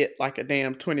out and get like a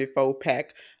damn 24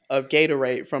 pack of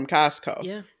Gatorade from Costco.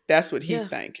 Yeah. That's what he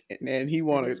think. And he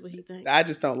wanted, I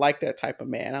just don't like that type of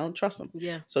man. I don't trust him.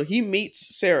 Yeah. So he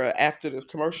meets Sarah after the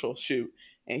commercial shoot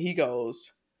and he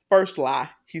goes, first lie,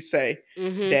 he say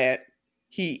that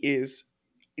he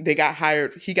got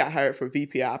hired for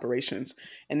VP operations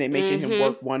and they're making him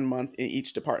work 1 month in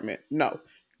each department. No.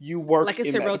 You work like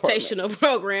it's in a rotational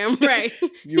program, right?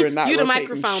 You are not. You the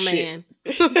microphone man,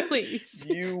 please.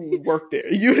 You work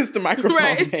there. You is the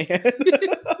microphone man.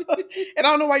 And I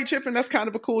don't know why you're tripping. That's kind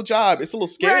of a cool job. It's a little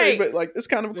scary, but like it's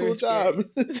kind of a cool job.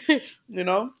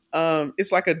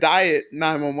 It's like a diet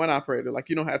 911 operator. Like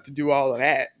you don't have to do all of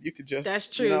that. You could just. That's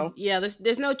true. Yeah,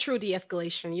 there's no true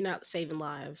de-escalation. You're not saving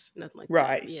lives, nothing like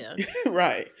that. Yeah.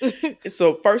 Right.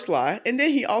 So first lie, and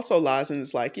then he also lies and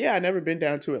is like, "Yeah, I never been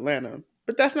down to Atlanta."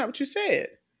 But that's not what you said.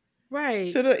 Right.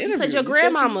 To the interview. You said your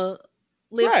grandmama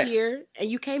lived here and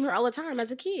you came here all the time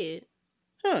as a kid.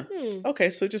 Huh. Okay,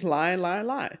 so just lying.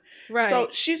 Right. So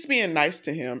she's being nice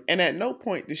to him. And at no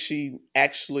point does she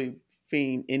actually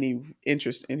feign any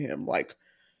interest in him, like,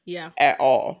 at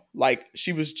all. Like,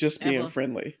 she was just being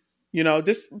friendly.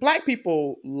 This black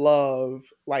people love,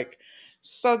 like,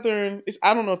 Southern,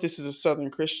 I don't know if this is a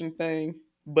Southern Christian thing,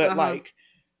 but like,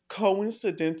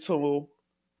 coincidental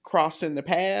crossing the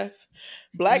path.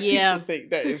 Black people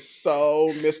think that is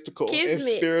so mystical and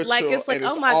spiritual. Like it's like,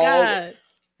 oh my God.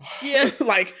 Yeah.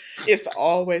 Like it's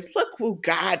always look who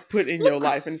God put in your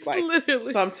life. And it's like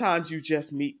sometimes you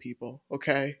just meet people,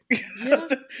 okay?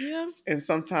 Yeah. And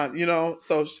sometimes,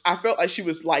 so I felt like she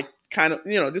was like kind of,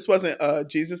 this wasn't a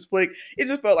Jesus flick. It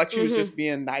just felt like she was just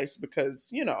being nice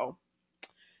because,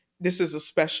 this is a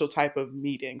special type of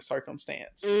meeting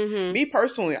circumstance. Me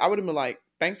personally, I would have been like,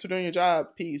 thanks for doing your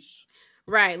job. Peace.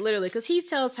 Right, literally. Because he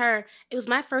tells her, it was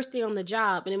my first day on the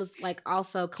job. And it was like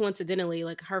also coincidentally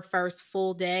like her first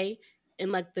full day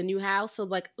in like the new house. So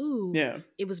like, ooh,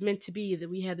 it was meant to be that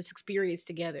we had this experience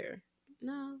together.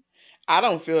 No. I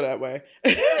don't feel that way.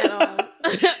 At all.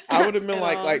 I would have been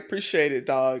like, appreciate it,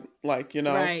 dog. Like,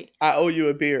 I owe you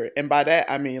a beer. And by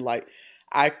that, I mean like,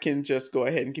 I can just go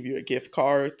ahead and give you a gift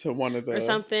card to one of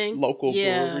the local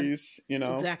breweries,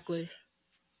 Exactly.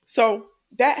 So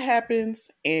that happens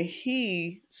and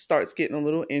he starts getting a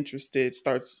little interested,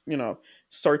 starts,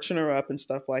 searching her up and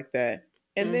stuff like that.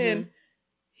 And then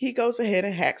he goes ahead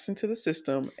and hacks into the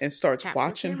system and starts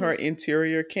watching her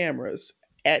interior cameras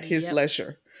at his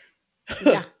leisure.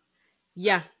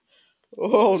 Yeah.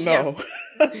 Oh, no.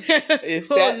 If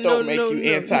that don't make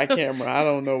you anti-camera, I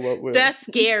don't know what will. That's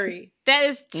scary. That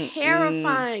is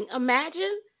terrifying.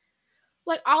 Imagine,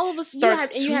 like, all of us,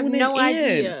 you have no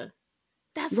idea.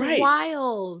 That's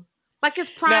wild. Like, it's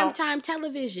prime time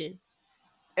television.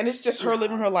 And it's just her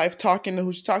living her life, talking to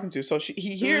who she's talking to. So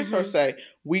he hears her say,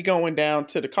 we going down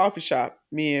to the coffee shop,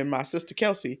 me and my sister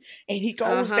Kelsey. And he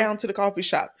goes down to the coffee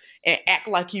shop and act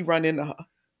like he run into her.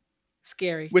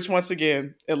 Scary. Which, once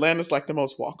again, Atlanta's like the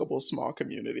most walkable small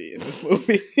community in this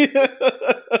movie.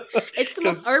 It's the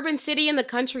most urban city in the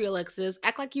country, Alexis.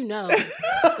 Act like you know.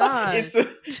 God. It's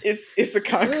a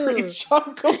concrete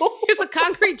jungle. It's a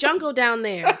concrete jungle down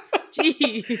there.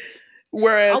 Jeez. All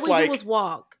Whereas, we do was like,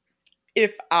 walk.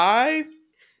 if I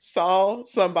saw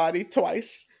somebody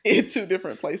twice in two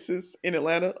different places in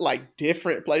Atlanta, like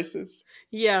different places,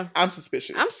 Yeah. I'm I'm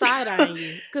suspicious. side-eyeing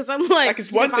you because I'm Like, like,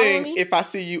 it's you been one following thing me? if I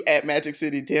see you at Magic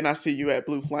City, then I see you at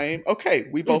Blue Flame. Okay,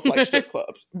 we both like strip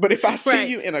clubs. But if I see Right.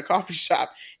 you in a coffee shop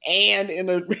and in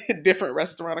a different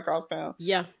restaurant across town,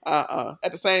 Yeah.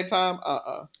 at the same time,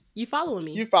 You following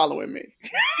me. you following me.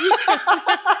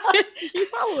 You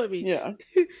following me. Yeah.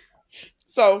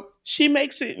 So she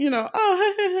makes it,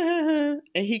 and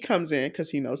he comes in because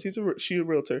he knows she a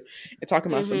realtor and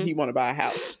talking about something. Mm-hmm. He want to buy a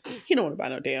house. He don't want to buy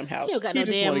no damn He don't house. got He no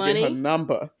just damn want to get her money.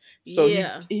 number. So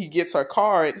Yeah. he gets her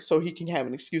card so he can have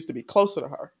an excuse to be closer to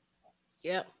her.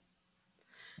 Yep.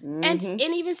 Mm-hmm.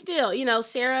 And even still,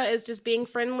 Sarah is just being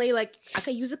friendly. Like, I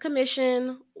could use a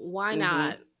commission. Why Mm-hmm.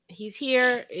 not? He's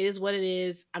here. It is what it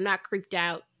is. I'm not creeped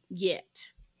out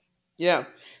yet. Yeah.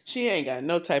 She ain't got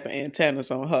no type of antennas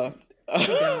on her. She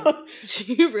don't.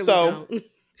 She really So don't.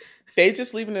 they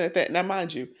just leaving it at that. Now,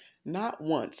 mind you, not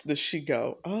once does she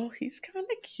go, "Oh, he's kind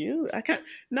of cute." I can't.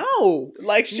 No,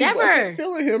 like she wasn't Never.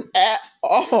 feeling him at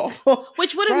all.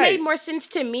 Which would have Right. made more sense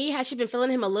to me had she been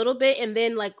feeling him a little bit, and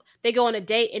then like they go on a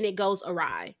date and it goes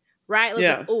awry, right? It's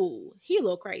Yeah. like, ooh, he a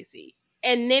little crazy,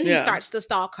 and then he Yeah. starts to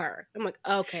stalk her. I'm like,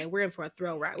 okay, we're in for a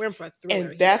thrill, right? We're in for a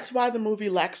thriller. And that's why the movie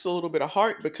lacks a little bit of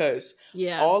heart, because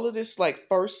Yeah. all of this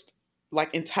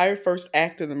entire first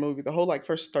act of the movie, the whole like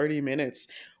first 30 minutes,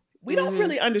 we don't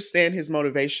really understand his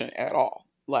motivation at all.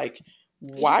 Like,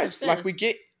 why is, like, we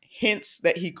get hints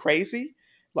that he crazy,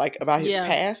 like about his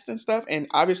past and stuff, and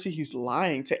obviously he's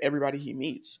lying to everybody he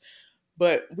meets,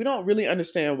 but we don't really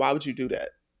understand why would you do that.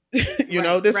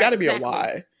 There's got to be a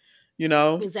why.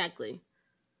 Exactly.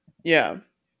 Yeah.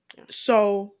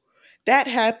 So that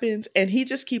happens, and he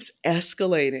just keeps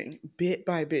escalating bit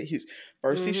by bit. He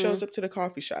shows up to the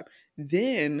coffee shop,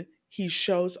 then he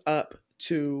shows up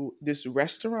to this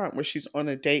restaurant where she's on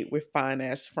a date with fine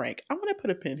ass Frank. I want to put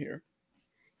a pin here.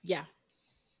 Yeah.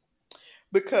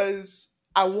 Because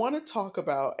I want to talk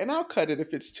about, and I'll cut it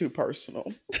if it's too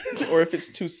personal or if it's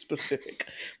too specific.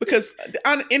 Because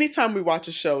anytime we watch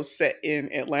a show set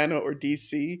in Atlanta or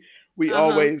DC, we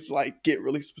always like get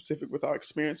really specific with our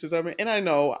experiences of it. And I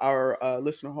know our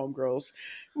listener homegirls,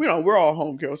 we're all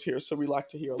homegirls here, so we like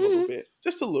to hear a little bit,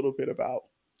 just a little bit about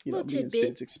me and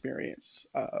Sid's experience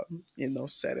in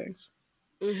those settings.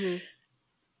 Mm-hmm.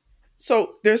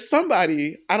 So there's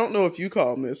somebody, I don't know if you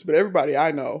call him this, but everybody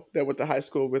I know that went to high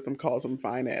school with him calls him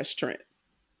Fine Ass Trent.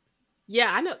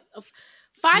 Yeah, I know.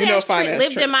 Fine Ass Trent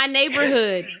lived in my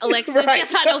neighborhood, Alexis. Right.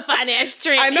 Yes, I know Fine Ass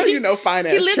Trent. I know you know Fine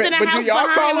Ass Trent. He lived in a house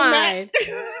behind mine.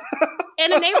 That?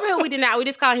 In the neighborhood, we did not. We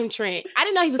just called him Trent. I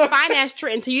didn't know he was Fine Ass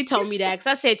Trent until you told me that, because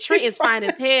I said Trent is fine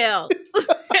as hell.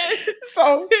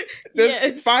 So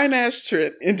there's Fine Ass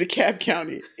Trent in DeKalb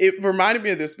County. It reminded me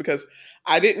of this because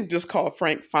I didn't just call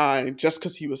Frank fine just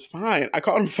because he was fine. I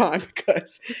called him fine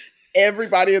because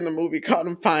everybody in the movie called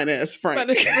him Fine Ass Frank.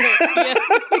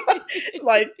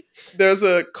 Like, there's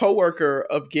a coworker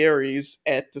of Gary's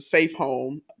at the safe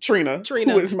home, Trina.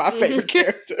 Who is my favorite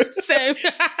character. Same.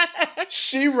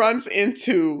 She runs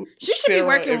into She should Sarah be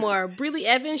working more. Briley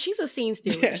Evans, she's a scene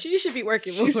stealer. Yeah, she should be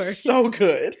working more. She's so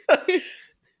good.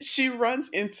 She runs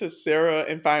into Sarah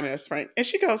and Fine Ass Frank, and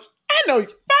she goes, "I know you,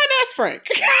 Fine Ass Frank.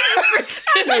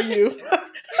 I know you."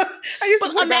 I used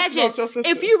to imagine with your sister.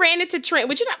 If you ran into Trent,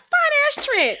 would you not Fine Ass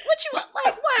Trent? What you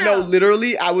like? Wow. No,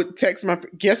 literally, I would text my.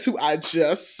 Guess who I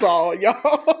just saw,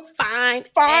 y'all? Fine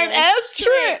Ass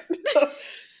Trent.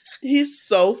 He's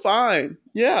so fine.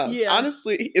 Yeah.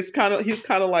 Honestly, he's kind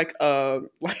of like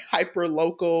hyper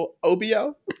local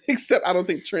Obio, except I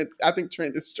think Trent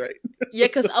is straight. Yeah,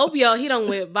 because Obio, he don't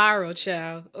went viral,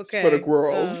 child. Okay. It's for the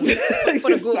girls.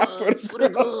 For the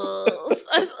girls.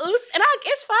 And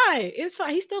it's fine. It's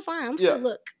fine. He's still fine.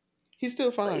 He's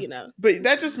still fine. But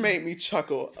that just made me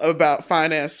chuckle about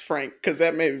Fine Ass Frank, because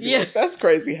that made me like, that's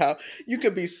crazy how you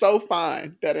could be so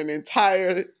fine that an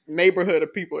entire neighborhood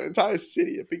of people, an entire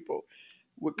city of people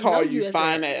would call you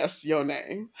Fine Ass your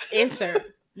name. Insert.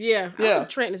 Yeah. I hope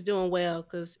Trent is doing well,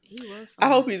 because he was fine.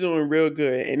 I hope he's doing real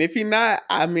good. And if he's not,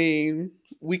 I mean,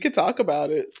 we could talk about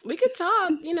it. We could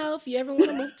talk, if you ever want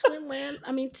to move to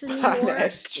Atlanta, to New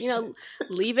York,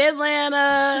 leave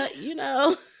Atlanta,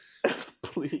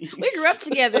 Please. We grew up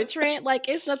together, Trent. Like,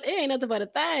 it ain't nothing but a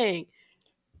thing.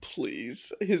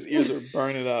 Please. His ears are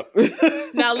burning up.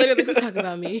 Now, literally, we're talking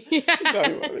about me.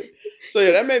 Talking about me. So,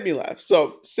 yeah, that made me laugh.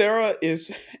 So, Sarah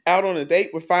is out on a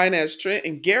date with Fine Ass Trent,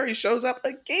 and Gary shows up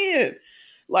again.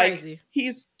 Like, crazy.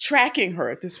 He's tracking her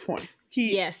at this point.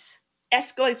 He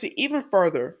escalates it even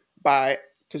further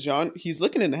because he's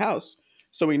looking in the house.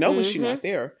 So we know when she's Mm-hmm. not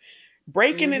there.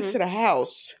 Breaking Mm-hmm. into the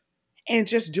house and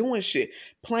just doing shit,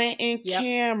 planting Yep.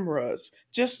 cameras,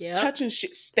 just Yep. touching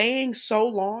shit, staying so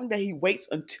long that he waits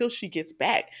until she gets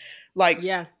back. Like,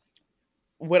 Yeah.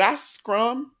 would I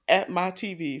scrum at my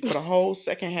TV for the whole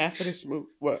second half of this movie?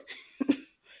 What?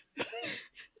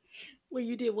 Well,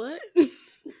 you did what?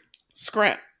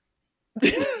 Scramp.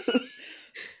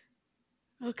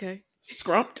 Okay.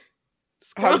 Scrumped? How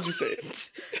Scrum. would you say it?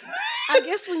 I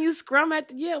guess when you scrum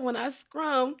when I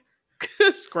scrum.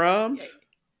 Scrummed?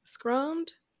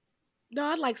 Scrummed? No,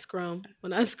 I like scrum.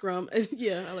 When I scrum.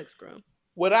 Yeah, I like scrum.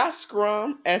 What I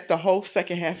scrum at the whole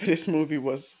second half of this movie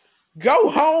was, go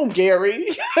home, Gary.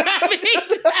 Gary,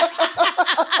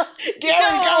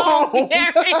 go home.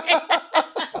 Gary.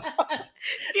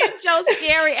 Get your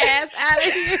scary ass out of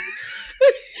here.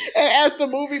 And as the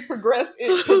movie progressed,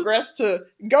 it progressed to,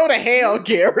 go to hell,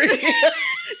 Gary.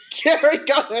 Gary,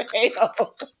 go to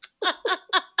hell.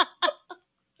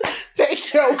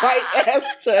 Take your white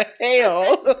ass to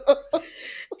hell.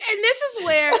 And this is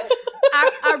where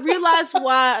I realized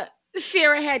why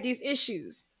Sarah had these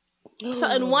issues. So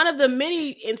in one of the many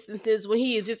instances when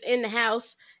he is just in the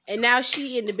house and now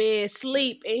she in the bed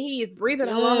asleep and he is breathing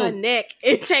along her neck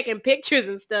and taking pictures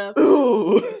and stuff.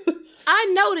 Ooh. I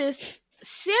noticed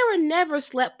Sarah never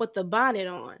slept with the bonnet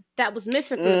on. That was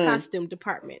missing from the costume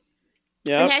department.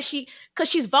 Yeah. And because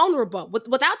she's vulnerable.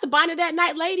 Without the bonnet that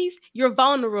night, ladies, you're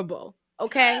vulnerable.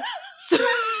 Okay? So,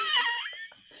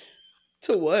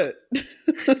 to what?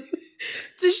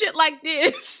 to shit like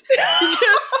this.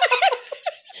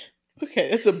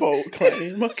 Okay, it's a bold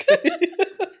claim. Okay.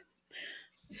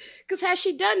 Because had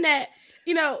she done that,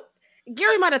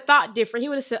 Gary might have thought different. He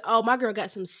would have said, oh, my girl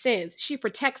got some sense. She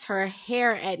protects her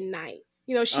hair at night.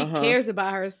 She cares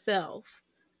about herself.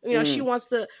 She wants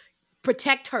to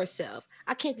protect herself.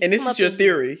 I can't just and this is your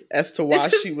theory as to why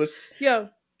she was... Yeah.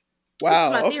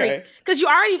 Wow, okay. Because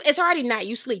it's already night.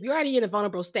 You sleep. You're already in a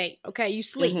vulnerable state. Okay, you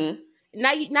sleep. Mm-hmm.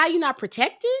 Now you're not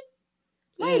protected?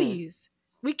 Ladies.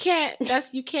 You can't do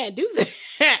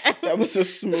that. That was a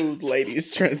smooth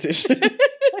ladies transition.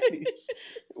 Ladies.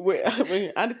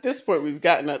 At this point, we've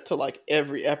gotten up to like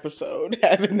every episode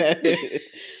having that.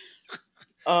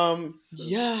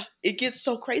 Yeah, it gets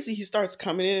so crazy. He starts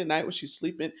coming in at night when she's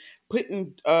sleeping,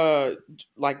 putting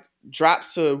like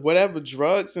drops of whatever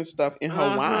drugs and stuff in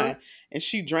her wine, and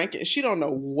she drank it. She don't know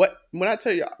what. When I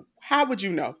tell you, how would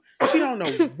you know? She don't know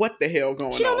what the hell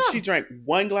going on. She drank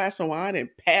one glass of wine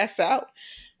and passed out.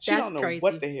 She don't know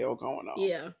what the hell going on.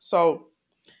 Yeah. So,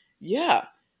 yeah,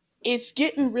 it's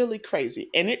getting really crazy,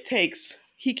 and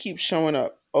he keeps showing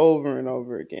up over and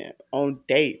over again on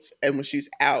dates, and when she's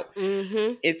out,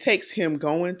 it takes him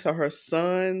going to her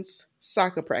son's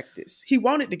soccer practice. He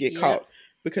wanted to get caught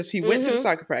because he went to the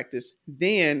soccer practice.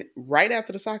 Then, right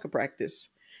after the soccer practice,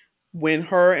 when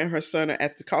her and her son are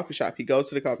at the coffee shop, he goes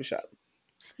to the coffee shop.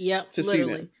 Yep, to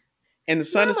literally. see them. And the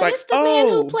son is like, it's the man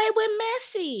who played with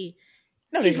Messi.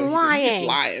 No, he's lying. He's just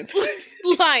lying.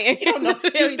 Lying. You don't know.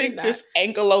 You think this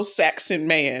Anglo-Saxon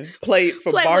man played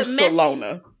for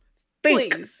Barcelona?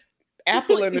 Please.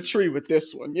 Apple in the tree with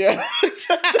this one. Yeah.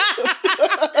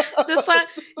 The son,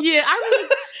 yeah, I really,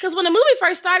 because when the movie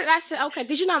first started, I said, okay,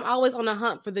 because I'm always on the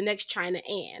hunt for the next China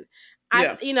Anne.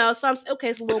 So I'm okay,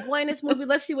 it's a little boy in this movie.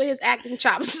 Let's see what his acting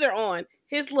chops are on.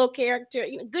 His little character,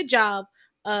 good job,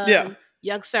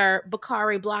 young sir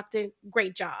Bakari Blockton,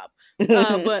 great job.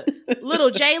 But little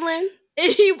Jalen,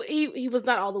 he was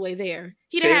not all the way there.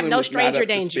 He didn't have no stranger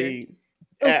danger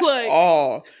at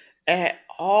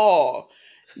all.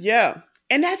 Yeah,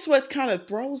 and that's what kind of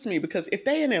throws me, because if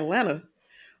they in Atlanta,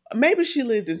 maybe she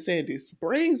lived in Sandy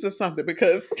Springs or something.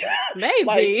 Because maybe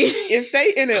if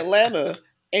they in Atlanta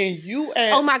and you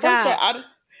at oh my god,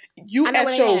 you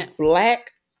at your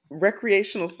black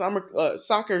recreational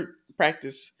soccer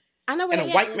practice, and a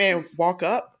white man walk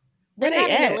up. They're not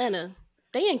in Atlanta.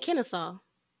 They in Kennesaw.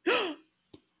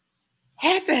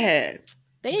 Had to have.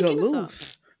 They in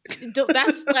Duluth.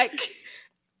 That's like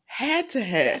had to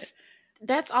have.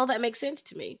 That's all that makes sense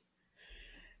to me.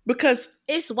 Because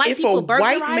it's white if people a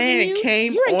white man you,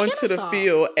 came onto the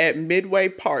field at Midway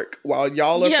Park while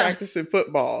y'all are practicing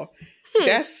football,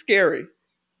 that's scary.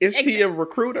 Is he a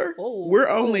recruiter? We're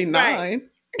only 9. Right.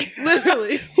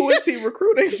 Literally. Who is he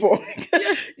recruiting for?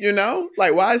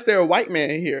 Like, why is there a white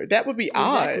man here? That would be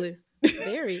odd.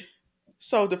 Very.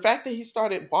 So the fact that he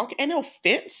started walking, and no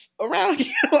fence around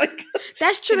here, like,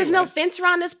 that's true. Anyway. There's no fence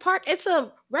around this park. It's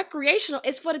a recreational.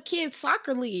 It's for the kids'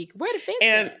 soccer league. Where the fence?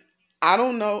 And I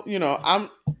don't know.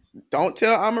 Don't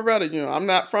tell Amaretta, I'm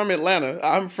not from Atlanta.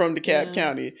 I'm from DeKalb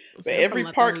County. But I'm from every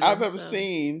park Montgomery, I've ever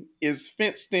seen is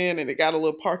fenced in and it got a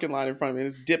little parking lot in front of it and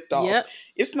it's dipped off. Yep.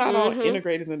 It's not all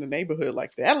integrated in the neighborhood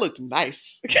like that. That looked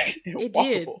nice and It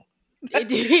walkable. It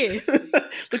did.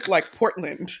 Looked like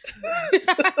Portland.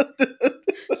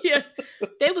 Yeah.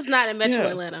 They was not in Metro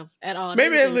Atlanta at all.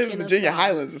 Maybe they live in Virginia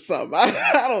Highlands or something.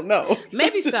 I don't know.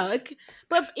 Maybe so.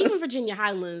 But even Virginia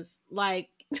Highlands, like,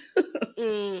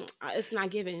 it's not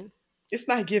given. It's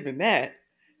not given that.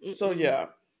 Mm-mm. So, yeah.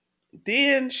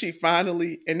 Then she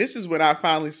finally, and this is when I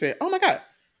finally said, oh my God,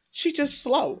 she just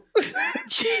slow.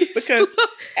 Because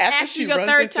after she runs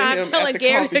third into time him telling at the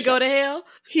Gary coffee to go shop, to hell.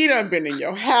 He done been in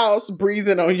your house,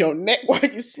 breathing on your neck while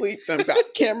you sleep, done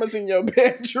got cameras in your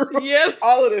bedroom,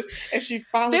 all of this. And she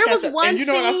finally there was one and you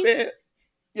know scene, what I said?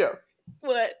 Yeah.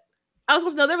 What? I was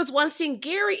supposed to know there was one scene,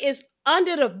 Gary is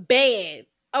under the bed,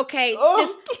 okay,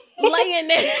 just laying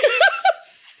there.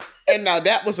 And now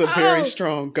that was a very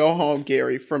strong go home,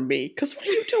 Gary, from me. Because what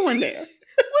are you doing there?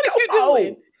 What are you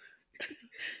doing?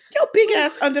 Your big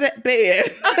ass under that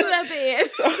bed. Under that bed.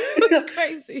 So, it's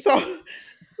crazy. So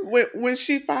when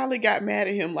she finally got mad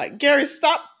at him, like, Gary,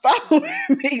 stop following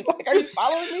me. Like, are you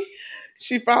following me?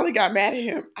 She finally got mad at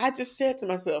him. I just said to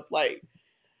myself, like,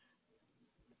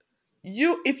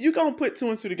 if you gonna put two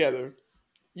and two together,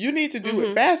 you need to do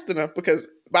it fast enough, because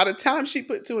by the time she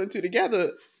put two and two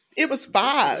together, it was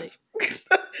 5.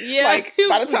 Yeah, like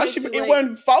by the time it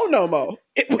wasn't 4 no more.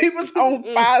 We was on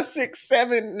 5, 6,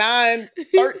 7, 9,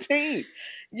 13.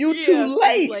 You too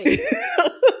late.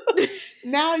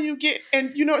 Now you get,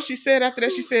 and you know what she said after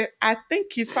that? She said, I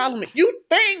think he's following me. You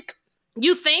think?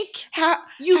 How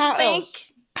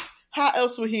else? How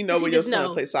else would he know where your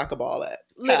son plays soccer ball at?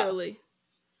 Literally.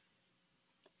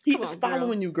 He is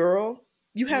following you, girl.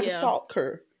 You have a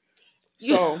stalker.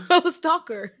 So you have a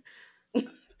stalker.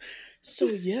 So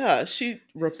yeah, she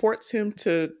reports him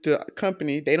to the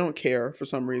company. They don't care for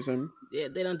some reason. Yeah,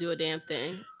 they don't do a damn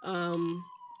thing.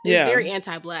 It's very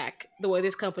anti-black the way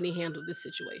this company handled this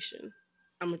situation.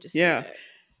 I'm gonna just say that.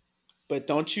 But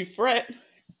don't you fret,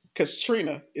 because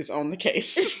Trina is on the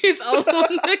case. She's on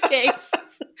the case.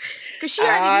 Because she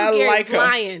already knew Gary's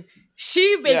lying.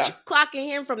 She been clocking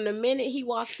him from the minute he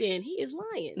walked in. He is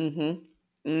lying.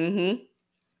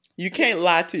 You can't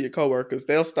lie to your coworkers.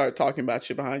 They'll start talking about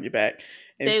you behind your back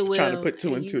and trying to put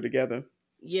two and two together.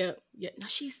 Yeah. Now,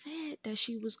 she said that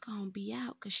she was going to be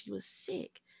out because she was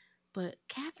sick. But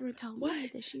Catherine told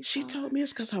me that she told me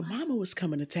it's because her mama was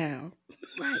coming to town.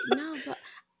 Right. No, but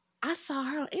I saw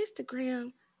her on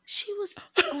Instagram. She was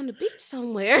on the beach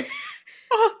somewhere.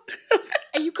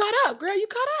 And you caught up, girl. You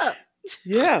caught up.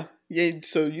 Yeah.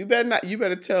 So you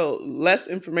better tell less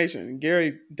information.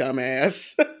 Gary,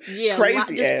 dumbass. Yeah.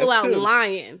 Crazy just ass full out too.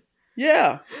 lying.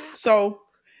 Yeah. So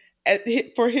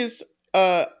for his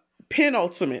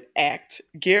penultimate act,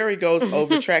 Gary goes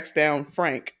over, tracks down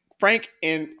Frank. Frank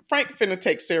finna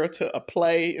take Sarah to a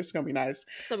play. It's gonna be nice.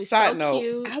 It's gonna be Side so note,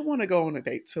 cute. I want to go on a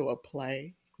date to a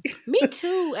play. Me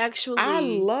too, actually. I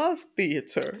love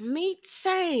theater. Me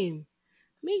too.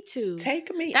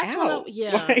 Take me out.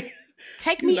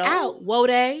 Take me out. Wode.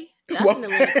 That's an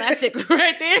Atlanta classic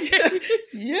right there.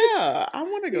 Yeah, I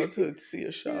want to go to see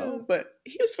a show, but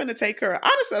he was finna take her.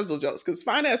 Honestly, I was a little jealous because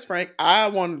Fine Ass Frank. I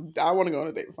want to go on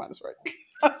a date with Fine Ass Frank.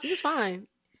 He was fine.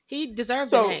 He deserved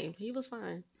the name. He was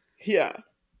fine. Yeah,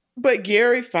 but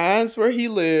Gary finds where he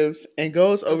lives and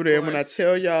goes over there. And when I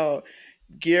tell y'all,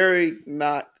 Gary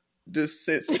knocked the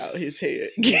sense out his head.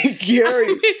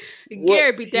 Gary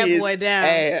beat that boy down.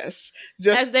 Ass.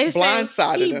 Just as they blindsided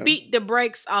say, he him. beat the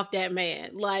brakes off that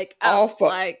man, all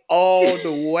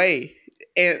the way.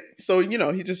 And so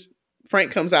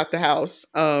Frank comes out the house,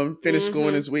 finished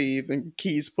screwing his weave, and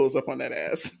Keys pulls up on that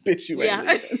ass. Bitch, you ain't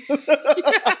leaving.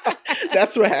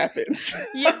 That's what happens.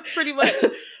 Yeah, pretty much.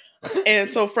 And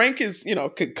so Frank is,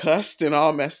 concussed and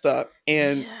all messed up.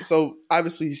 And so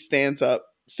obviously he stands up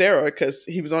Sarah because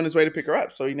he was on his way to pick her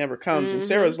up. So he never comes. And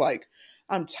Sarah's like,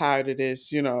 I'm tired of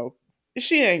this,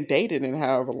 She ain't dated in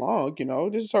however long,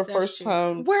 This is her first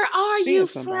time. Where are you,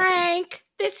 somebody. Frank?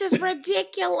 This is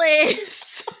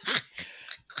ridiculous.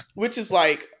 Which is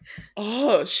like,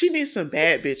 she needs some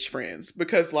bad bitch friends.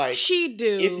 Because she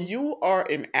do. If you are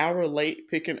an hour late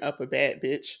picking up a bad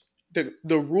bitch,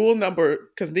 the rule number,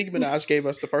 because Nicki Minaj gave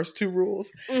us the first 2 rules.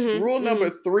 Rule number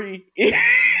 3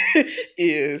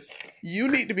 is you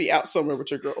need to be out somewhere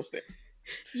with your girls there.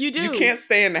 You do. You can't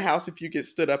stay in the house if you get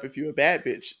stood up if you're a bad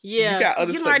bitch. Yeah. You got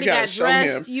other stuff you gotta show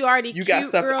him. You got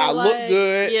stuff. I look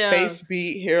good, face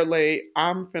beat, hair laid.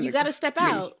 I'm finna. You gotta step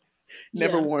out.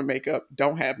 Never worn makeup.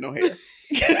 Don't have no hair.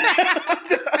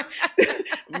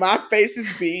 My face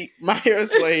is beat. My hair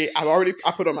is laid.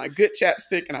 I put on my good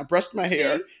chapstick and I brushed my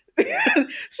hair.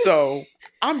 So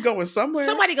I'm going somewhere.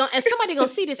 Somebody gonna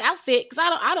see this outfit because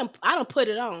I don't put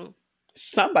it on.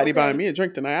 Somebody buying me a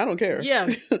drink tonight. I don't care. Yeah.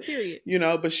 Period.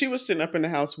 But she was sitting up in the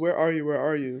house. Where are you? Where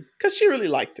are you? Because she really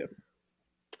liked him.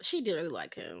 She did really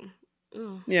like him.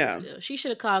 Yeah. Still, she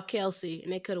should have called Kelsey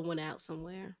and they could have went out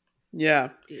somewhere. Yeah.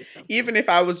 Even if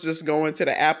I was just going to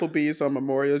the Applebee's on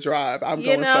Memorial Drive, I'm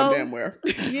going some damn where.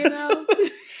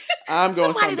 I'm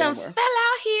going some damn where. Somebody fell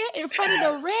out here in front of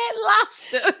the Red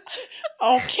Lobster.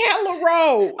 On Candler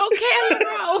Road.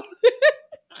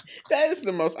 That is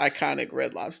the most iconic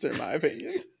Red Lobster in my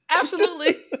opinion.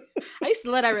 Absolutely. I used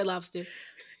to love that Red Lobster.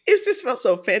 It just felt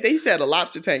so fat. They used to have a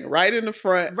lobster tank right in the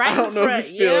front. I don't know if it's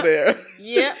still there.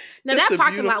 Yeah. Now that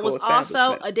parking lot was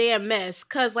also a damn mess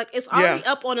because it's already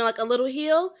up on a little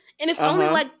hill and it's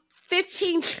only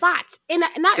 15 spots and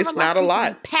not it's not a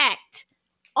lot. Packed.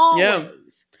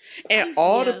 Always. Yeah. And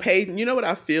all the pavement. You know what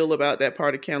I feel about that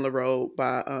part of Candler Road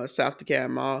by South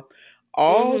DeKalb Mall?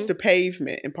 All the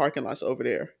pavement and parking lots over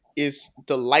there is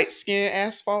the light skin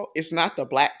asphalt. It's not the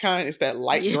black kind. It's that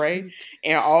light gray.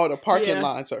 And all the parking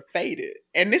lines are faded.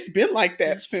 And it's been like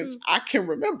that since I can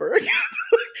remember.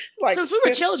 Since we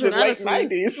were children, the late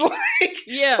 90s.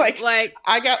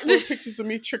 I got little pictures of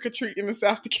me trick-or-treating in the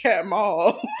South DeKalb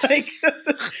Mall.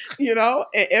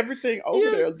 And everything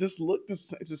over there just looked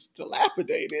just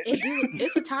dilapidated.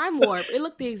 It's a time warp. It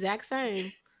looked the exact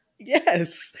same.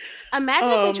 Yes. Imagine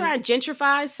if they try and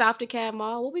gentrify South DeKalb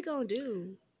Mall. What we gonna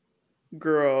do?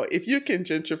 Girl, if you can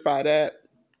gentrify that,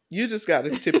 you just got to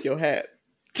tip your hat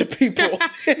to people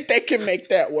if they can make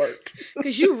that work.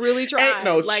 Because you really tried. Ain't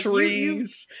no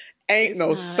trees. Ain't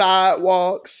no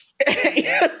sidewalks.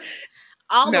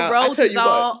 All the roads is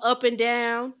all up and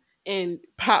down. And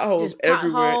potholes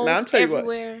everywhere. Now, I'll tell you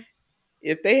what.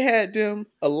 If they had them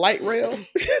a light rail,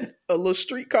 a little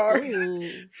streetcar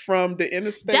from the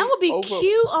interstate. That would be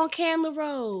cute on Candler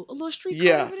Road. A little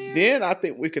streetcar over there. Then I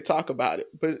think we could talk about it.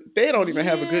 But they don't even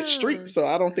have a good street, so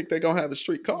I don't think they're going to have a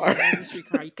streetcar.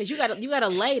 Because you gotta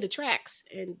lay the tracks.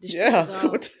 And the street is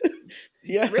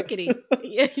all rickety.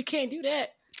 Yeah, you can't do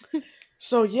that.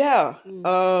 So,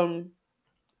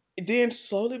 then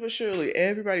slowly but surely,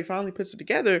 everybody finally puts it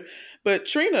together. But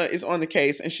Trina is on the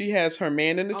case, and she has her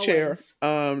man in the chair,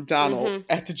 Donald,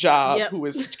 at the job, who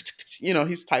is,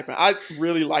 he's typing. I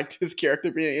really liked his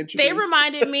character being introduced. They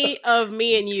reminded me of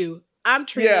me and you. I'm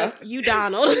Trina, you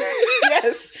Donald.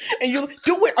 Yes. And you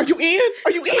do it. Are you in?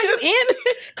 Are you in?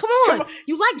 Come on.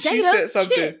 You like Data. She said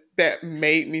something that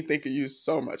made me think of you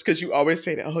so much, because you always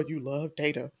say that, oh, you love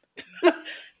Data.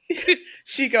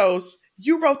 She goes,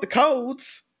 you wrote the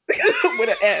codes. With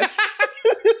an S.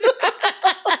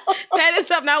 That is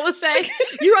something I would say.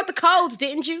 You wrote the codes,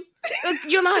 didn't you?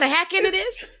 You don't know how to hack into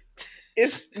this?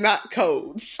 It's not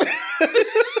codes.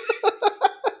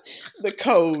 The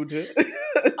code.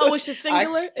 Oh, it's just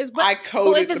singular? I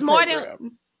coded the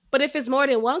program. But if it's more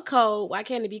than one code, why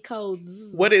can't it be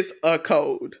codes? What is a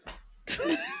code?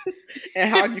 And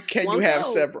how can you have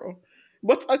several?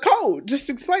 What's a code?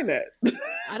 Just explain that.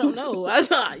 I don't know.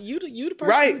 You the person.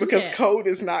 Right, because code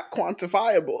is not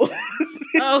quantifiable.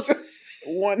 It's just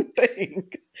one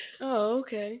thing. Oh,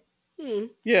 okay.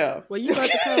 Yeah. Well, you got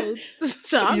the codes.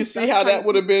 So you see how that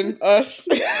would have been us?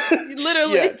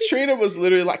 Literally. Yeah, Trina was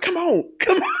literally like, come on,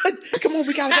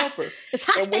 we gotta help her. It's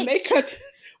hot stakes.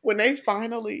 When they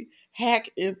finally hack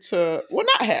into, well,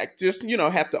 not hack, just,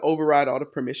 have to override all the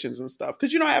permissions and stuff.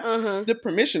 Because you don't have the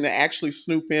permission to actually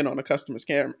snoop in on the customer's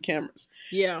cameras.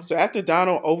 Yeah. So after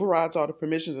Donald overrides all the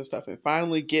permissions and stuff and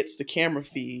finally gets the camera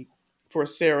feed for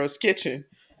Sarah's kitchen,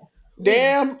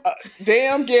 damn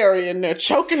Gary in there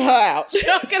choking her out.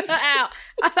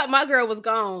 I thought my girl was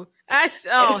gone.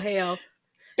 Hell.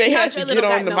 They had to get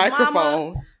on the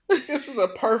microphone. Mama. This is a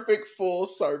perfect full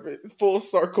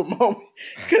circle moment,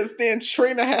 because then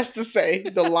Trina has to say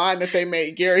the line that they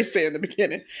made Gary say in the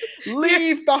beginning: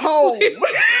 "Leave the home."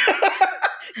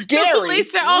 Gary, the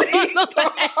police are all on the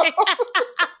way.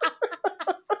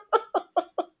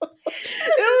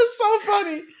 It was so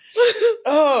funny.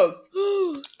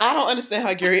 I don't understand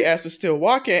how Gary ass was still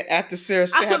walking after Sarah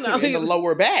stabbed him in the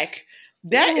lower back.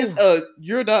 That is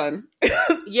you're done.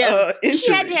 Yeah,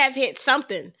 she had to have hit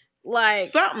something. Like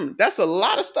something. That's a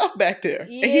lot of stuff back there.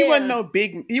 Yeah. And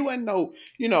he wasn't no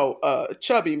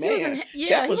chubby man.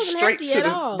 That was straight to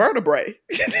the vertebrae.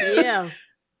 Yeah.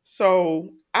 So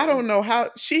I don't know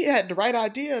how she had the right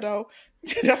idea though.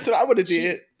 That's what I would have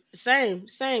did. Same.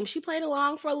 She played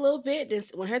along for a little bit.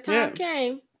 When her time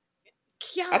came.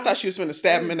 I thought she was going to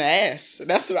stab him in the ass.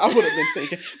 That's what I would have been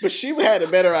thinking. But she had a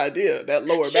better idea, that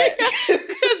lower back.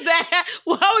 Because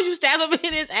Why would you stab him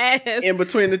in his ass? In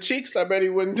between the cheeks, I bet he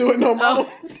wouldn't do it no more.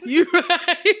 Oh, you're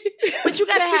right. But you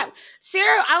gotta have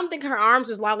Sarah. I don't think her arms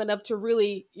was long enough to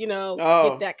really, get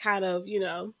that kind of,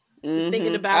 just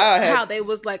thinking about how they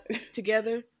was like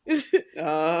together.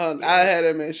 I had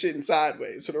him in shitting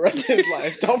sideways for the rest of his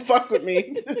life. Don't fuck with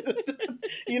me.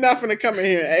 You're not gonna come in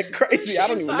here and act crazy. I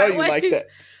don't even know you like that.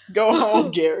 Go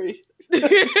home, Gary. Go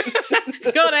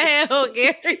to hell,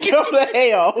 Gary. Go to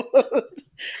hell.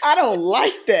 I don't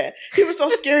like that. He was so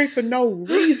scary for no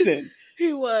reason.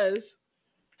 He was.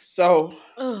 So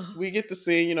we get to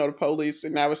see, the police,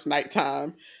 and now it's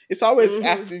nighttime. It's always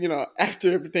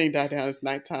after everything died down, it's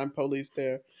nighttime, police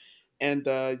there. And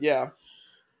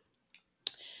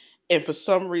and for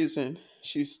some reason,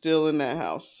 she's still in that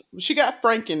house. She got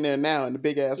Frank in there now and the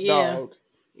big ass dog.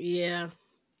 Yeah.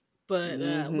 But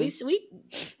we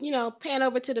pan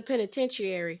over to the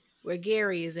penitentiary where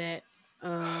Gary is at.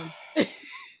 And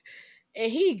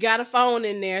he got a phone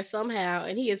in there somehow,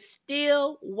 and he is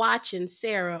still watching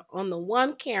Sarah on the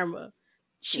one camera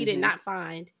she did not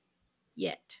find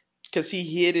yet. Because he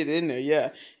hid it in there,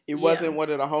 yeah. It wasn't one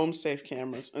of the home safe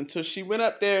cameras until she went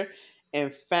up there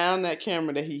and found that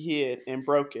camera that he hid and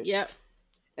broke it. Yep.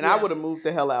 And I would have moved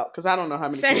the hell out because I don't know how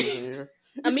many cameras in here.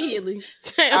 Immediately.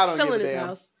 I'm selling his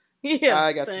house. Yeah,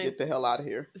 I got to get the hell out of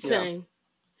here. Same.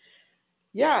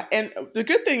 Yeah, and the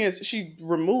good thing is she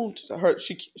removed her.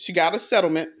 She got a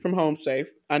settlement from Home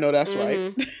Safe. I know that's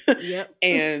right. Yep.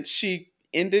 And she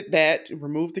ended that,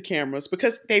 removed the cameras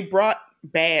because they brought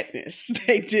badness.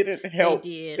 They didn't help.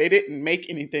 They didn't make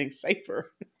anything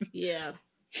safer. Yeah.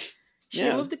 She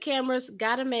removed the cameras,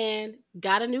 got a man,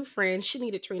 got a new friend. She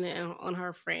needed Trina on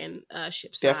her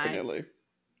friendship side. Definitely.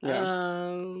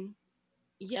 Yeah.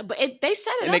 Yeah, but they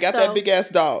set it up. And they got that big ass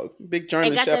dog, big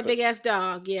German Shepherd. That big ass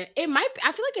dog. Yeah, I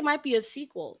feel like it might be a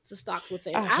sequel to Stalked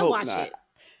Within. I watch not. It.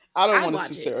 I don't want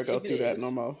to see Sarah go through that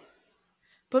no more.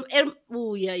 But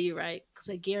yeah, you're right.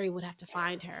 Because Gary would have to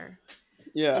find her.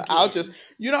 Yeah, again.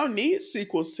 You don't need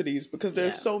sequels to these because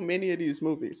there's so many of these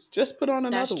movies. Just put on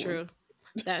another one. That's true.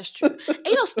 That's true.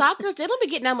 And, stalkers, they don't be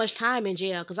getting that much time in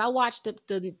jail because I watched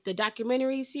the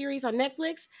documentary series on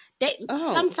Netflix. They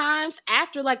sometimes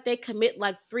after they commit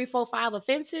 3, 4, 5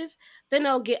 offenses, then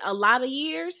they'll get a lot of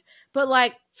years.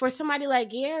 But for somebody like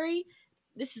Gary,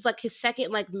 this is his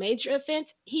second major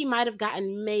offense. He might have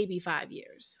gotten maybe 5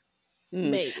 years.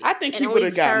 Maybe. I think he would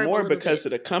have got more because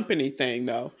of the company thing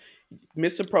though.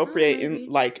 Misappropriating,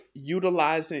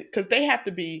 utilizing, because they have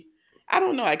to be. I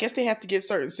don't know. I guess they have to get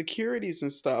certain securities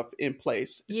and stuff in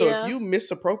place. So if you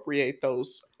misappropriate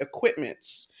those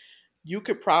equipments, you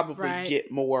could probably get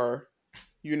more,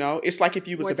 It's like if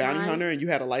you was a bounty hunter and you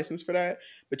had a license for that,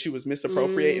 but you was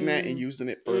misappropriating that and using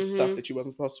it for stuff that you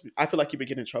wasn't supposed to. I feel like you would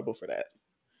get in trouble for that.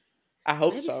 I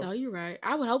hope Maybe so. You're right.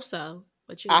 I would hope so.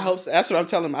 But I hope so. That's what I'm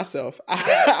telling myself. I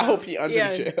hope he under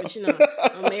the jail. But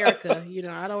America,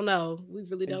 I don't know. We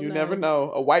really don't know. You never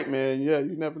know. A white man,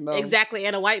 you never know. Exactly,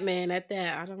 and a white man at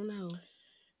that. I don't know.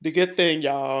 The good thing,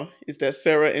 y'all, is that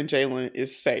Sarah and Jalen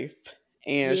is safe.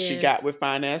 And she got with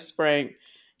fine ass Frank.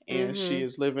 And she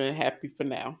is living happy for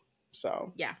now.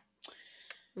 So. Yeah.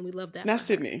 And we love that. Now,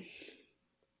 Sydney.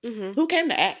 Who came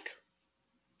to act?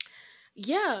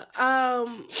 Yeah,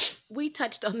 we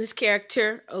touched on this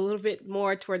character a little bit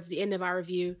more towards the end of our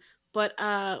review, but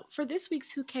for this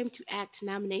week's Who Came to Act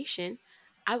nomination,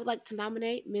 I would like to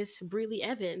nominate Miss Breely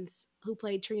Evans, who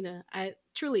played Trina.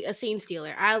 Truly a scene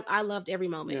stealer. I loved every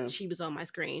moment she was on my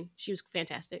screen. She was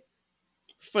fantastic.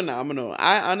 Phenomenal.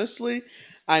 I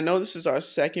know this is our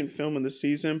second film in the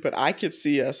season, but I can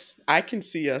see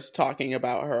us talking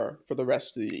about her for the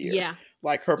rest of the year. Yeah.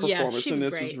 Her performance in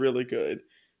this was really good.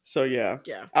 So yeah,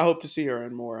 I hope to see her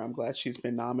in more. I'm glad she's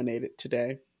been nominated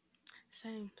today.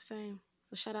 Same. So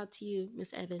shout out to you,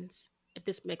 Miss Evans, if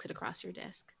this makes it across your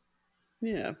desk.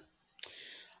 Yeah.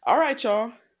 All right,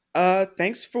 y'all.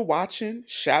 Thanks for watching.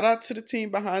 Shout out to the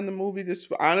team behind the movie.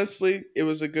 Honestly, it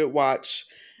was a good watch.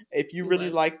 If you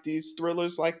really like these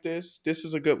thrillers like this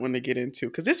is a good one to get into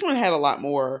because this one had a lot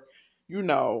more,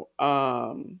 a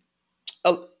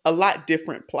lot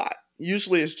different plot.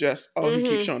 Usually it's just, he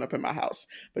keeps showing up in my house.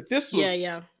 But this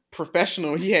was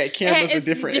professional. He had cameras in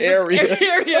different areas.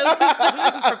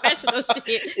 This is professional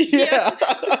shit. Yeah.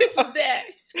 This was that.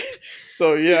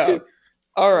 So, yeah.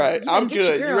 All right. I'm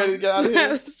good. You ready to get out of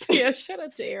here? Yeah. Shout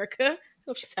out to Erica.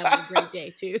 Hope she's having a great day,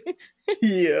 too.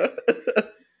 Yeah.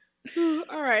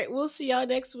 All right. We'll see y'all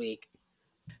next week.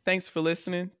 Thanks for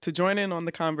listening. To join in on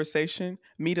the conversation,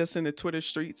 meet us in the Twitter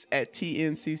streets at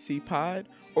TNCC Pod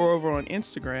or over on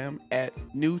Instagram at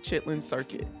New Chitlin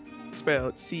Circuit,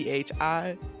 spelled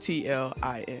CHITLIN.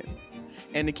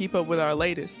 And to keep up with our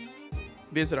latest,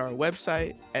 visit our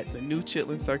website at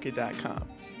thenewchitlingcircuit.com.